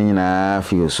curse ne nyina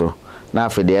fi so na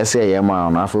afede ese ye ma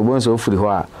no afebo nso ofuri ho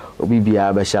a obi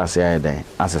bia be sha ase ayen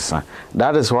asesa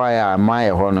that is why I my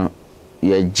ho no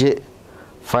ye je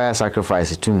fire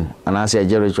sacrifice too and I say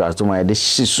rituals to my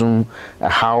decision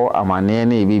how amane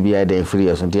na e bia dey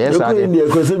free so yes I dey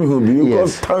because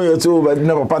time you too but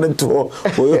never panic to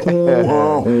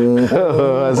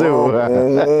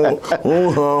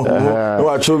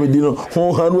what show me dino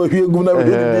no hwe gum na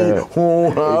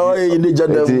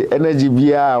be energy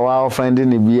bia wa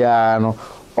finding bia no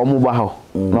omuba ho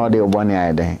no dey obone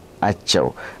ayen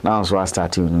achew now so I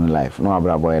start a new life no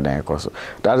abra boy dan koso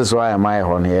that is why am I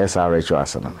on here SR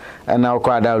rituals no and now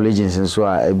kwa that religions so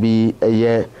a be a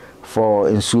year for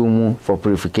insumu for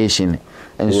purification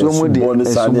insumu de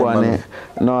subone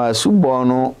no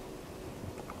subono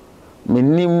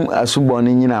minim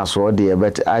asubone nyina so de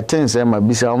but I think say ma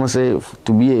bisa almost say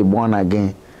to be a born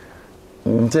again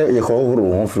nte ye ko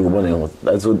horo ho free born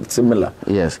that's similar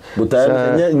yes but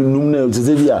anya num na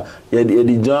tse bia ye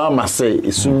di jama say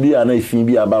esum bia na ifin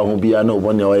bia ba ho bia na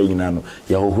obone wa nyina no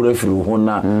ye horo free ho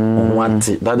na ho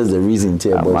ante that is the reason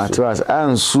te about so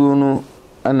ansu no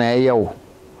na yew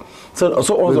so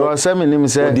also because some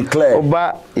say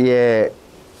oba ye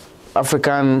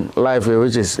African life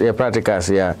which is ye practicals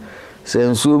here say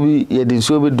nsu bi ye di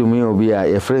nsu bi dumi obi a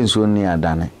ye friends so ni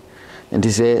adane nti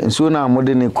say nsu na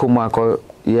amode ne koma ko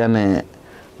ye ne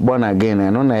born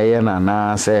again no na ye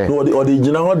na say no the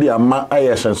gina ho de ama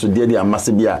ayeshan so de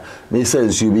amase bia me say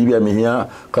nsu bi bia me hia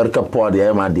karka pod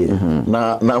ya ma de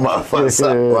na ma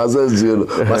fasa waza zero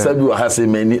masabi wa hase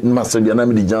me masabi na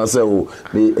me di jan say o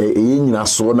me ye nyina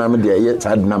so na me de ye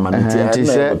tad na ma nti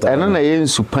say eno na ye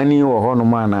nsu pani wo ho no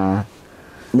ma na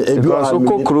because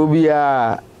kokro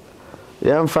bia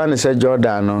ye mfa ne say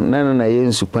Jordan no na ye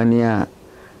nsu pani a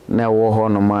na wo ho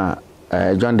no ma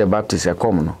John the Baptist e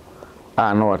kom no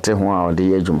no wate ho a ode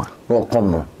adwuma no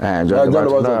kom no John the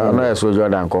Baptist no so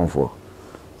Jordan kom for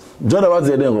John the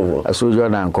Baptist dey go for so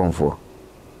Jordan kom for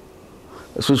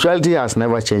spirituality has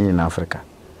never changed in Africa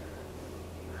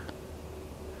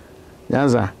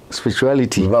yanza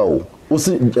spirituality wow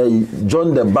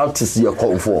John the Baptist you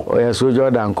come for oh yes so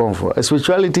Jordan come for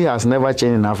spirituality has never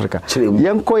changed in Africa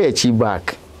yanko ye chi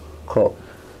back ko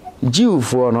Jew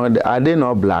for no are they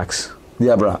not blacks? They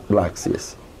are blacks,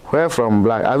 yes. Where from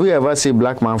black? Have you ever seen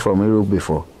black man from Europe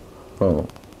before? Oh.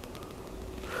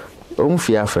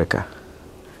 Fi Africa.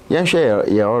 You share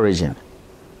your origin.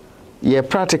 Your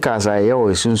practicals are your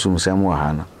sunsum semu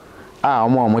hana.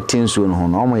 Omo tinsu no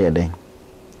no omo ye den.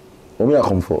 Omo ya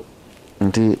come for.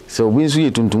 Nti so obi nsu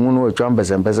ye tuntumu no atwa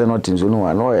mpese no tinsu no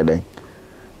wa no ye den.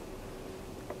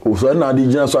 So na di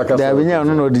jina so aka there benya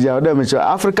no di ja o me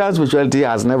African spirituality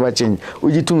has never changed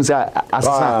uji tum say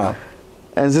asasa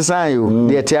ensesa yo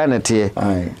de tia na tie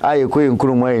aye ko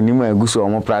enkurumu aye nimu aguso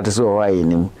omo practice o aye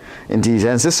nimu nti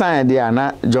ensesa de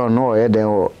ana John no ye den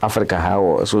o Africa ha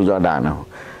o so Jordan na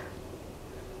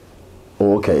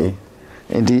okay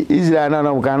nti Israel na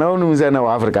no kana onu se na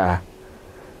Africa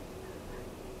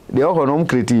de o honom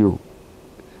kreti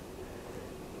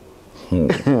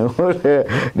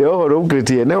the whole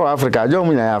critique no Africa jo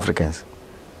munya Africans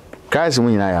Christ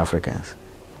munya Africans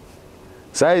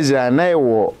size na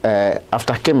wo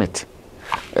after Kemet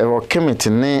wo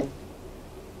Kemet ne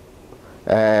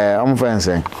am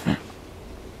fancy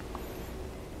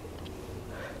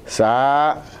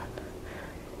sa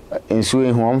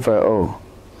ensuing home for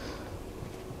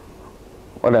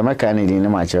Or the mechanic in the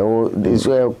match. Oh, this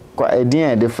way, quite a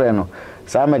dear different.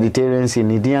 Some Mediterranean in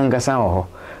the Diangasan.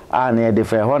 Ah, near the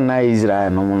fair one night Israel,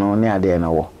 no near there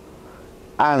no.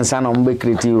 And son of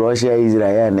Bekri, Russia,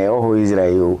 Israel, and oh,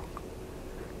 Israel.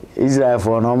 Israel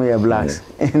for normal blacks.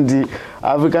 And the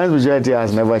African majority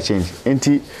has never changed. And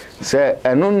say,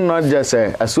 and not just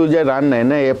a soldier and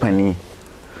a penny.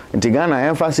 And Ghana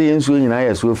emphasis in swinging I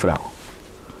as well.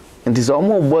 And it's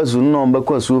almost was no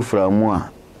because so from more.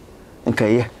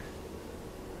 Okay,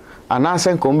 and I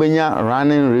sent Combina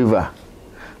running river.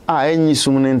 I any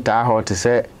soon in Tahoe to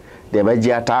say the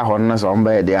Bagia Tahoe on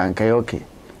by the Ankayoke.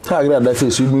 Tagra, that's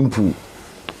a swimming pool.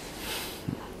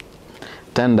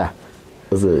 Tender.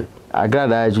 I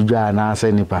glad I should join us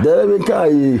any part. There we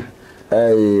carry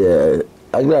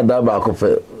a grada back of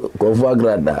a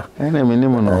grada. And a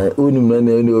minimum. Unum,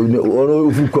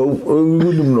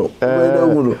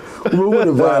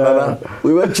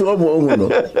 we went to a moment.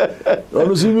 On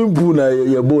the swimming pool,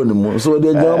 you're born, so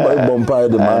they jump by Bompire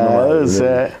the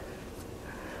man.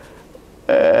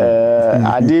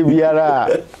 I did be a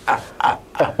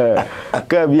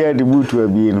come here the boot to a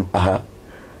being.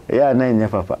 Yeah, name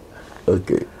papa.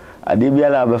 Okay. I did be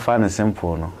a fan of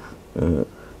simple. No,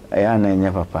 I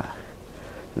name papa.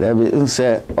 There be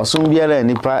say, or soon be a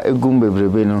nipa a gumbe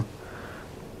brebeno.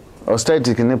 Or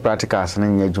static in the practicals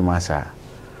and in Jumasa.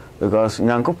 Because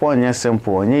Yankopon, yes,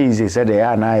 simple, and easy said they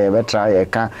are now ever try a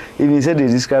can. Even said they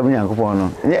describe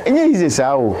Yankopon. And easy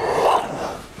sao.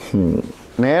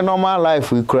 Na normal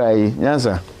life we cry, yes,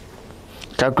 sir.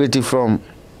 Calculated from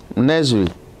nursery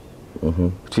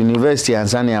to university and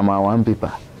Sunny am one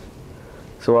paper.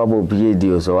 So about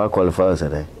PhD, so I qualify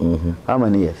today. How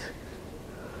many years?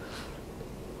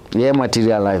 Yeah,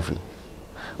 material life.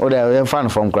 Or they are fun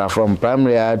from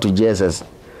primary to JSS.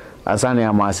 And Sunny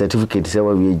am a certificate, say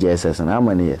what we JSS, and how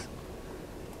many years?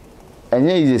 And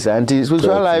yes, and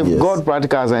spiritual life, yes. God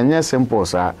practicals, and yes, simple,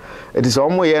 sir. It is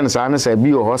almost yen, son, say, be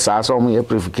your horse, so my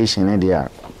purification, and they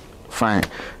are fine.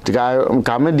 The guy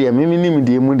come there, Mimi,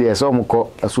 the moody, some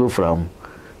call a swoop from.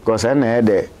 Because I had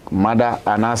the mother,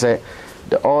 and I say,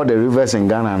 all the rivers in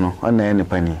Ghana, no, on any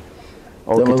penny.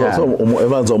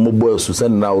 Evans or Mobus to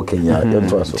send now Kenya,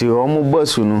 to almost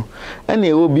bus, you know, and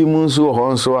it will be moon so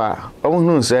horn so. I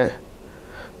won't say,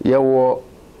 yeah, well,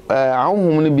 I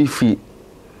won't be free.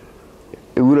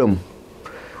 Room.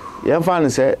 You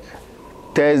find say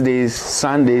Thursdays,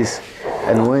 Sundays,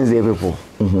 and Wednesday people.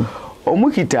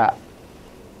 Omukita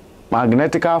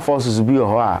magnetic forces be a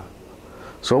hoa.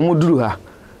 So mudru her.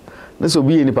 This will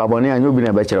be in the Paboni and you'll be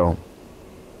a bachelor.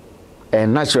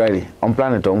 And naturally, on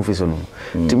planet on Fisson.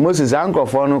 To Moses' uncle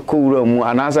for no cool room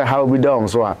and answer how we done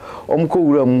so.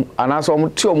 Cool room and answer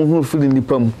two who fill in the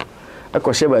pump. A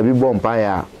cosheba be born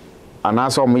pie and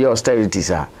answer me austerity,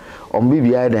 sir. On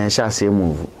BBI then shall say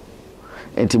move.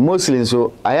 And to Muslims,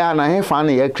 so I have found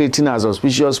a creating as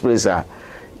auspicious place.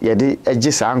 Ye did a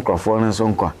just anchor for an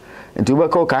sonko. And to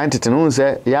work all kind to know,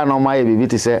 say, ya no my baby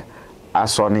to say, I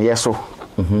saw yeso.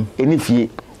 Any fee,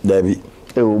 Debbie,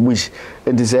 a wish.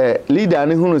 And to say, leader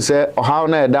who say, or how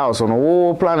near doubts on a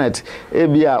whole planet,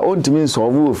 Abia, own to mean so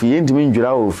wolf, ye to mean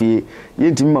Jura,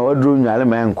 ye to me, my room,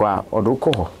 Yalaman qua, or do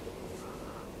call.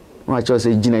 Much as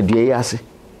a Gina Diasi.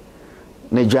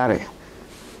 Nejare.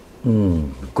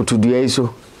 Kutu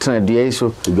dueso, tena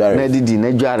dueso, na didi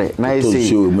nejare, na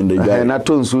ese, na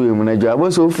tonsu mu nejare.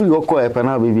 But so free oko e pa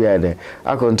na baby ade.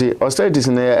 Akonte austerities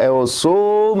na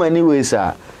so many ways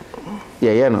ah.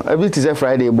 Yeah, no. Everything is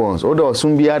Friday bonds. Odo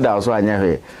osun bia da so anya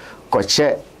hwe.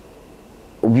 Koche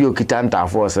obi okitanta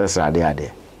for sesa de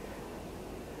ade.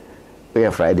 We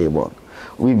Friday bond.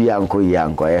 We bi anko yi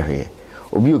anko hwe.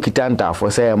 Obi okitanta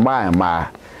for say ma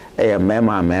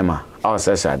mema. Our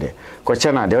Saturday.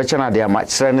 Cochana, the Ochana, they are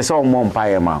much friendly, so more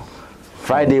pie ma.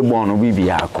 Friday born will be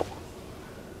Yako.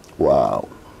 Wow.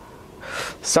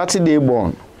 Saturday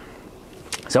born.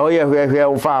 So we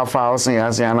far, saying,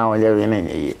 as I know,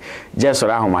 you're just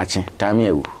around matching, time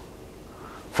you.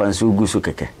 Fansu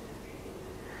Gusukeke.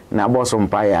 Now, boss on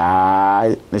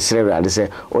pie, the cerebral, they say,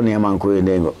 only a man could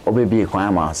or baby,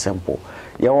 quite simple.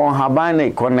 You won't have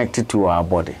been connected to our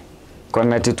body,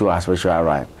 connected to our special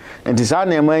right. And it's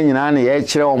only a man in any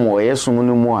HRM or yes,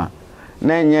 more.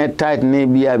 Then yet tight may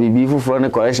be a baby for the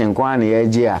correction, quani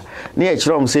edgia. Near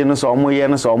Chrom saying so more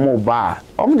years or more bar.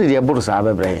 Only the abortus have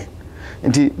a brain.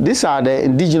 And these are the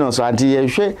indigenous anti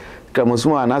she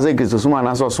Kamusuma and Azek is Suma and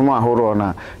Asoma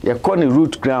Horona. Your corny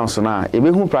root grounds now. If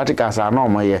whom practicals are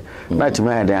normal, ye, not to me,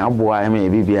 then Abu I may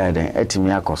be then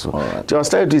Etimiacoso. To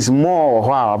austerity is more or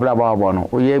while blah blah blah.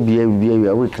 Oh, ye be a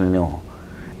weekly no.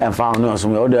 and found no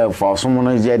some other for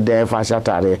someone jet there for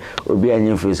Saturday will be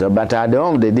any face. But at the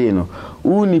end of the day, no,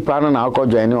 who ni pan na ko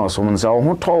join or someone so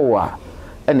who towa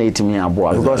and 8 me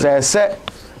aboa because I said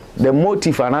the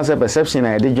motive and answer perception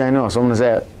I did join or someone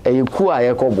say a ku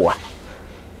aye ko boa.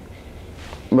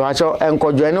 But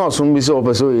enko join or some be so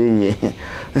person ye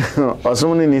or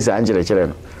someone ni sa anjere chere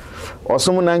no or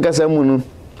someone anka sa munu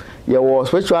ye wo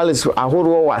spiritualist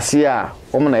ahoro wase a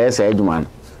o na ye sa adwuma no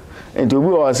enti obi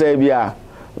o say bia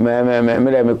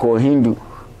me ko Hindu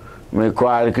me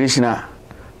ko Krishna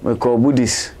me ko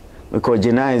Buddhist me ko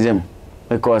Jainism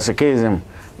me ko Sikhism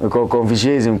me ko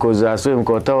Confucianism ko Zoroastrianism me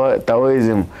ko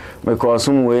Taoism me ko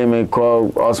Osumwe me ko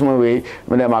Osumwe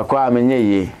me dem akwa amenye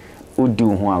ye udi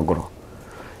ho agoro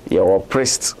your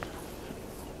priests,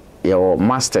 your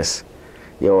masters,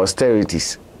 your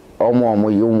austerities, omo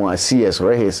you CS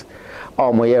rehes,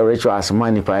 omo your rituals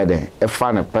manipulated a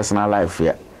fun personal life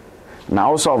here.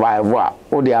 Now survive what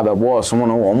all the other boss, someone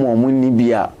omo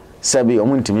munibia, sabi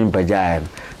omuntimi pajayan.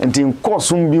 And in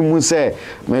cosum be muse,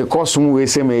 may cosum we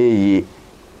say me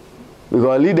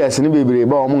because leaders in the baby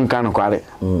about omun can quality.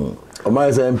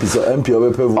 Oma say MP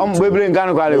obe pe vote. Baby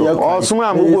nkan kwale o suma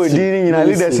ambo di ni na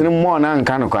leaders ni mo na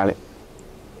nkan kwale.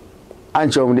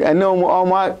 Anchom di ene o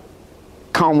ma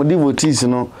kan di votes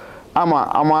no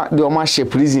ama de o ma she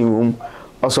prison room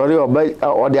o sorry o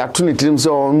de atunitirim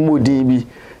so o mo din bi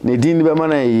na din ni be ma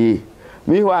na yi.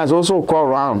 Me was also call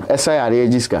round esa yare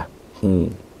agiska.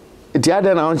 Iti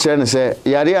ada na on chere ne say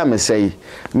yare am say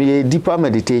me deeper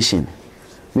meditation.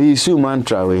 Me use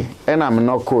mantra we and am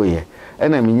not call ye.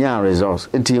 And I'm in results.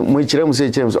 Enti mo kire mo say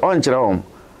kire mo on kire om.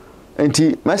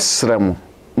 Enti mesrem.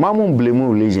 Mamu blame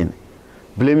religion.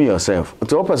 Blame yourself.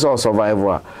 To help us all survive.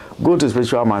 Go to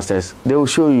spiritual masters. They will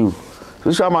show you.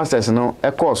 Spiritual masters no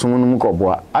e course mo mu ko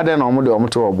boa. Ade na omo de omo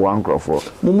to oboa nkrofo.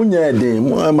 Mo munya den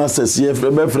mo masters ye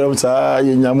be frem sa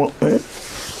ye nyamo.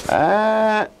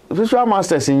 Spiritual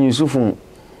masters in Yusufun.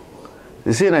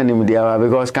 They say na nim dia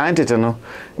because can't it no.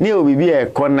 Ni obi bi e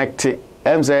connect.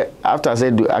 Say after I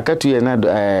said I cut you na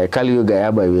Kali yoga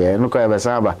ya ba we no ko e be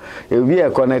saba e bi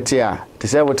e connect here to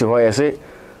say what ho ye say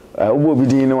ubo bi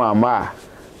din no ama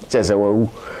chese wawu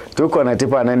to connect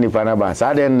pa na nipa na ba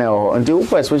sa den na ho until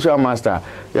you spiritual master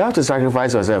you have to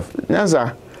sacrifice yourself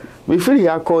nyanza we free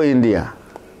ya call India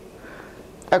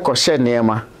e ko share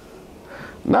nema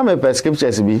na me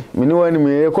prescriptions bi me ni wani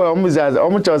me ko o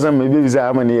mu chosen me bi visa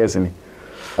ama ni yes ni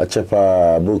a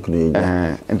chepa book ni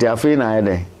nti afei na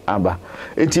ede aba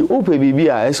enti ope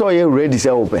bibia e so ye ready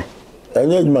say ope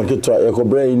enye juma keto e ko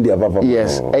bra India papa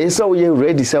yes e so ye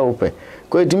ready say ope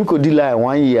ko etimi ko delay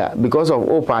 1 year because of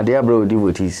opa dey abroad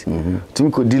devotees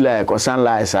timi ko delay ko san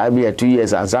lie say be 2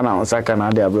 years and san on saka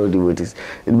na dey abroad devotees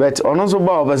but ono so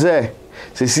ba oba say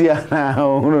sesia na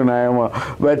unu na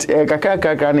yema but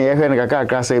kaka na ye hwe na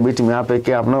kaka say betimi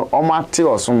apeke up no o mate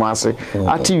osumo ase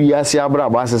ati wiase abra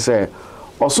ba say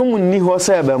osumo ni ho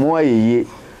say be mo ayeye.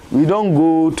 We don't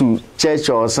go to church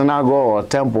or synagogue or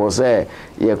temple say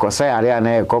ye ko say area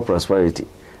na e prosperity.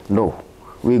 No.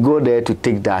 We go there to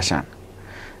take darshan.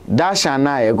 Darshan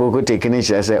na e go take ni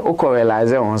say o ko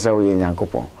realize on say we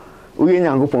Nyankopon. We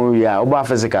Nyankopon we a oba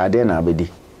physical dey na abedi.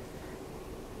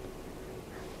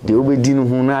 The obedi no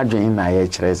hu na adwen na ye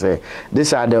kire say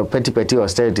these are the petty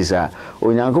austerities o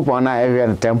Nyankopon na e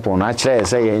hwe temple na kire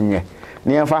say ye nye.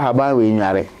 Near far haba we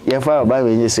nyare ye far haba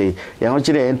we say ye ho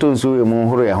kire ento nso we mu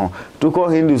horo ye ho to call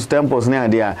Hindus temples na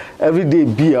dia every day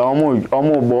be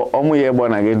omo ye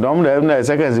born again dom da na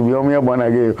seconds be omo ye born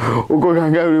again uko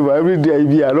kanga river every day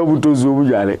be a no to zo mu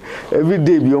jare every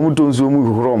day be omo to nso mu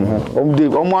horo mo omo day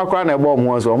omo akwa na ebo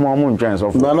mo so omo ntwan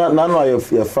so na no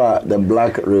ye far the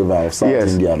Black River of South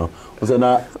India no so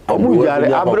na omo jare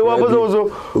abrewa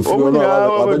bozo omo jare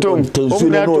otom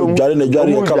omo jare na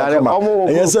jare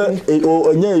kama yes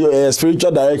onye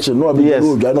spiritual direction no be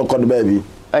no no call baby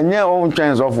anya omo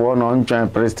chance of no ntwan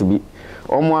priest bi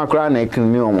omo akra na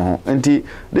ekini omo ho enti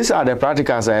these are the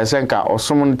practicals I senka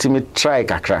osomon timi try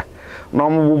kakra no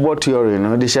omo bubo theory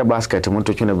no de share basket mo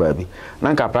to twene baby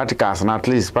na nka practicals na at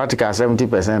least practical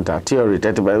 70% theory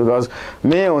 30% because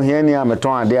me o here ni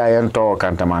ameton ade ayento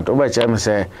kantamanto oba che me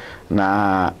say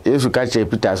na Yesu ka che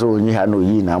Peter so onyi ha no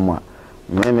yi na mo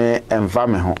meme emfa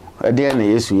me ho ade na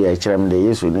Yesu ye kirem de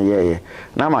Yesu ne ye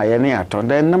na ma ye ne aton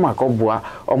den na makoboa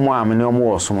omo amene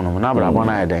omo wosom no na bra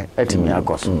bona ede atimi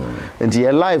akoso enti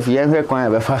ye life ye hwe kwan e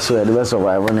be fa so e de be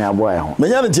survive ne aboa ye ho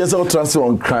menya ne tie se transfer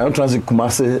on crime transfer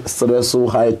Kumasi so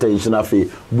high tension afi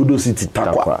Budo City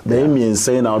takwa na emi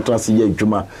ensay na transfer ye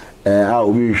adwuma a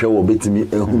obi hwe wo betimi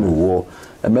ehunu wo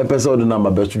me person do na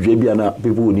mabetu dwe bia na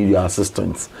people will need your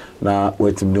assistance na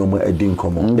wetim no mo edin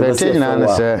komo betin na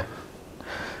say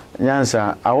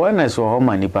nyansa awareness wo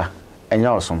homa nipa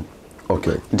enya osom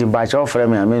okay nti ba cha ofre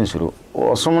me amensuro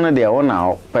osom no de wo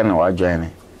na pe na wa join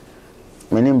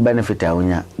menim benefit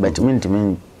awunya but min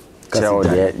chero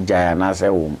de jaya na se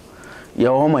wo ye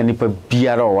homa nipa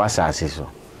biara o wasase so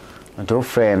nti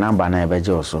ofre number na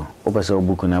ebeje oso opese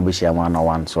obuku na be shia ma na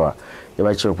one so a ye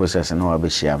ba chiro process na wa be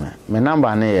shia me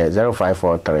number na ye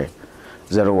 0543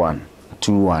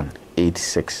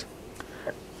 012186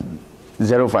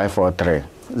 0543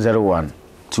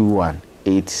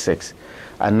 012186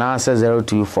 and now says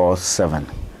 0247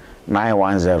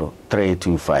 910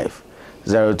 325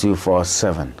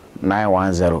 0247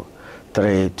 910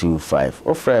 325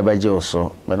 ofre baje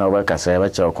oso bena obeka say ba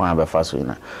che okwan abefa so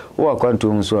ina wo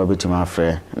akwantum so abetima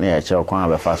afre na ya che okwan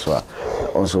abefa so a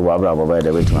onso wa bra baba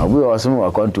de betima obi o so wa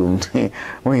akwantum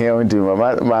wo here won to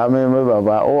baba me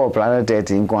baba o planet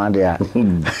 13 kwan de a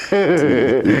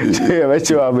ba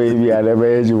che wa baby a de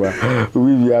ba juwa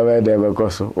obi bia ba de be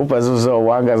koso o paso so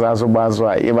wa ngaza so ba so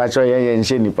a e ba che ye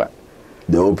nhye nipa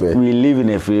the open we live in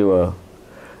a free world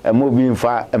e mo bi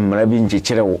mfa emra bi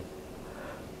nchikire wo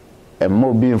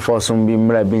mo bi enforcement bi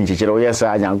mra bi nchikire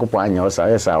oyesa nyankopon anya osa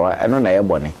oyesa wa eno na ye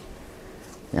bone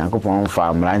nyankopon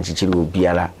fa mra nchikire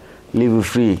obiara live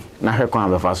free na hwe kon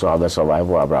abefa so abe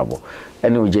survive abrabo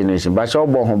any generation ba cho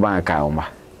bo ho ban ka oma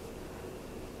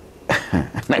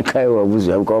na kai wa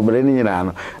buzu ko bre ni nyina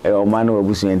no e o ma na wa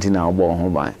buzu enti na obo ho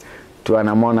ban to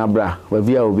ana mo na bra wa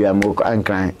bia obi amoko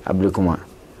ankran abrekuma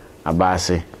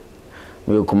abase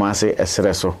me kuma se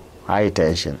esreso high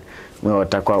tension me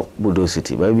otakwa Budo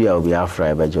City baby a obi afra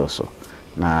ebejoso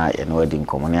na ye no wadi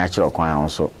nkomo ne akire kwan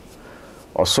onso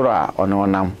osoro a ono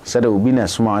onam se de obi na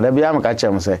suma da bia maka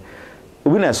chem se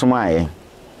obi na suma aye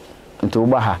nto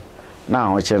uba ha na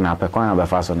ho kire na pekwan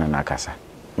abefa so ne nakasa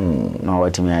na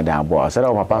wati me da abo se de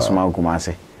papa suma kuma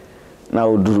se na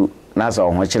oduru na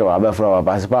so ho kire wa abefra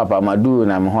papa se papa madu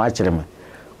na me ho akire me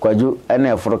kwaju ene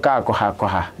efruka akọ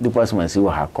ha department si wo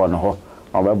ha kọ no ho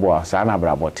obebo sa na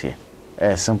brabote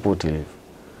simple to live.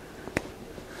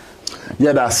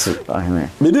 Yeah, that's it.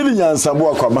 Me did nyansa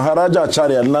bo akwa Maharaja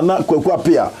chari na kwaku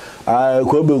apia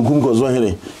kwa benkum ko zo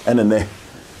hene ene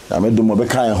na me do mo be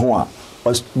kan ho a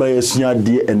ba yesua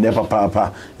de ene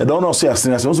papa e don no so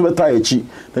yasena so beta echi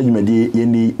na dwumadi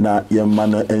yeni na yemma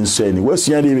na enso ani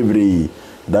wasua de bebre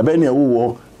da be ne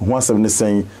wo ho asem ne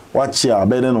sen wachi a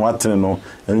be ne no watene no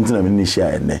enu tina me ni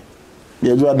hia ene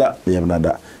ye juada ye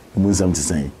nada mu sam ti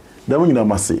sen da mo nyina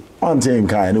mase on ten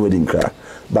kai ne wedding cry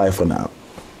bye for now.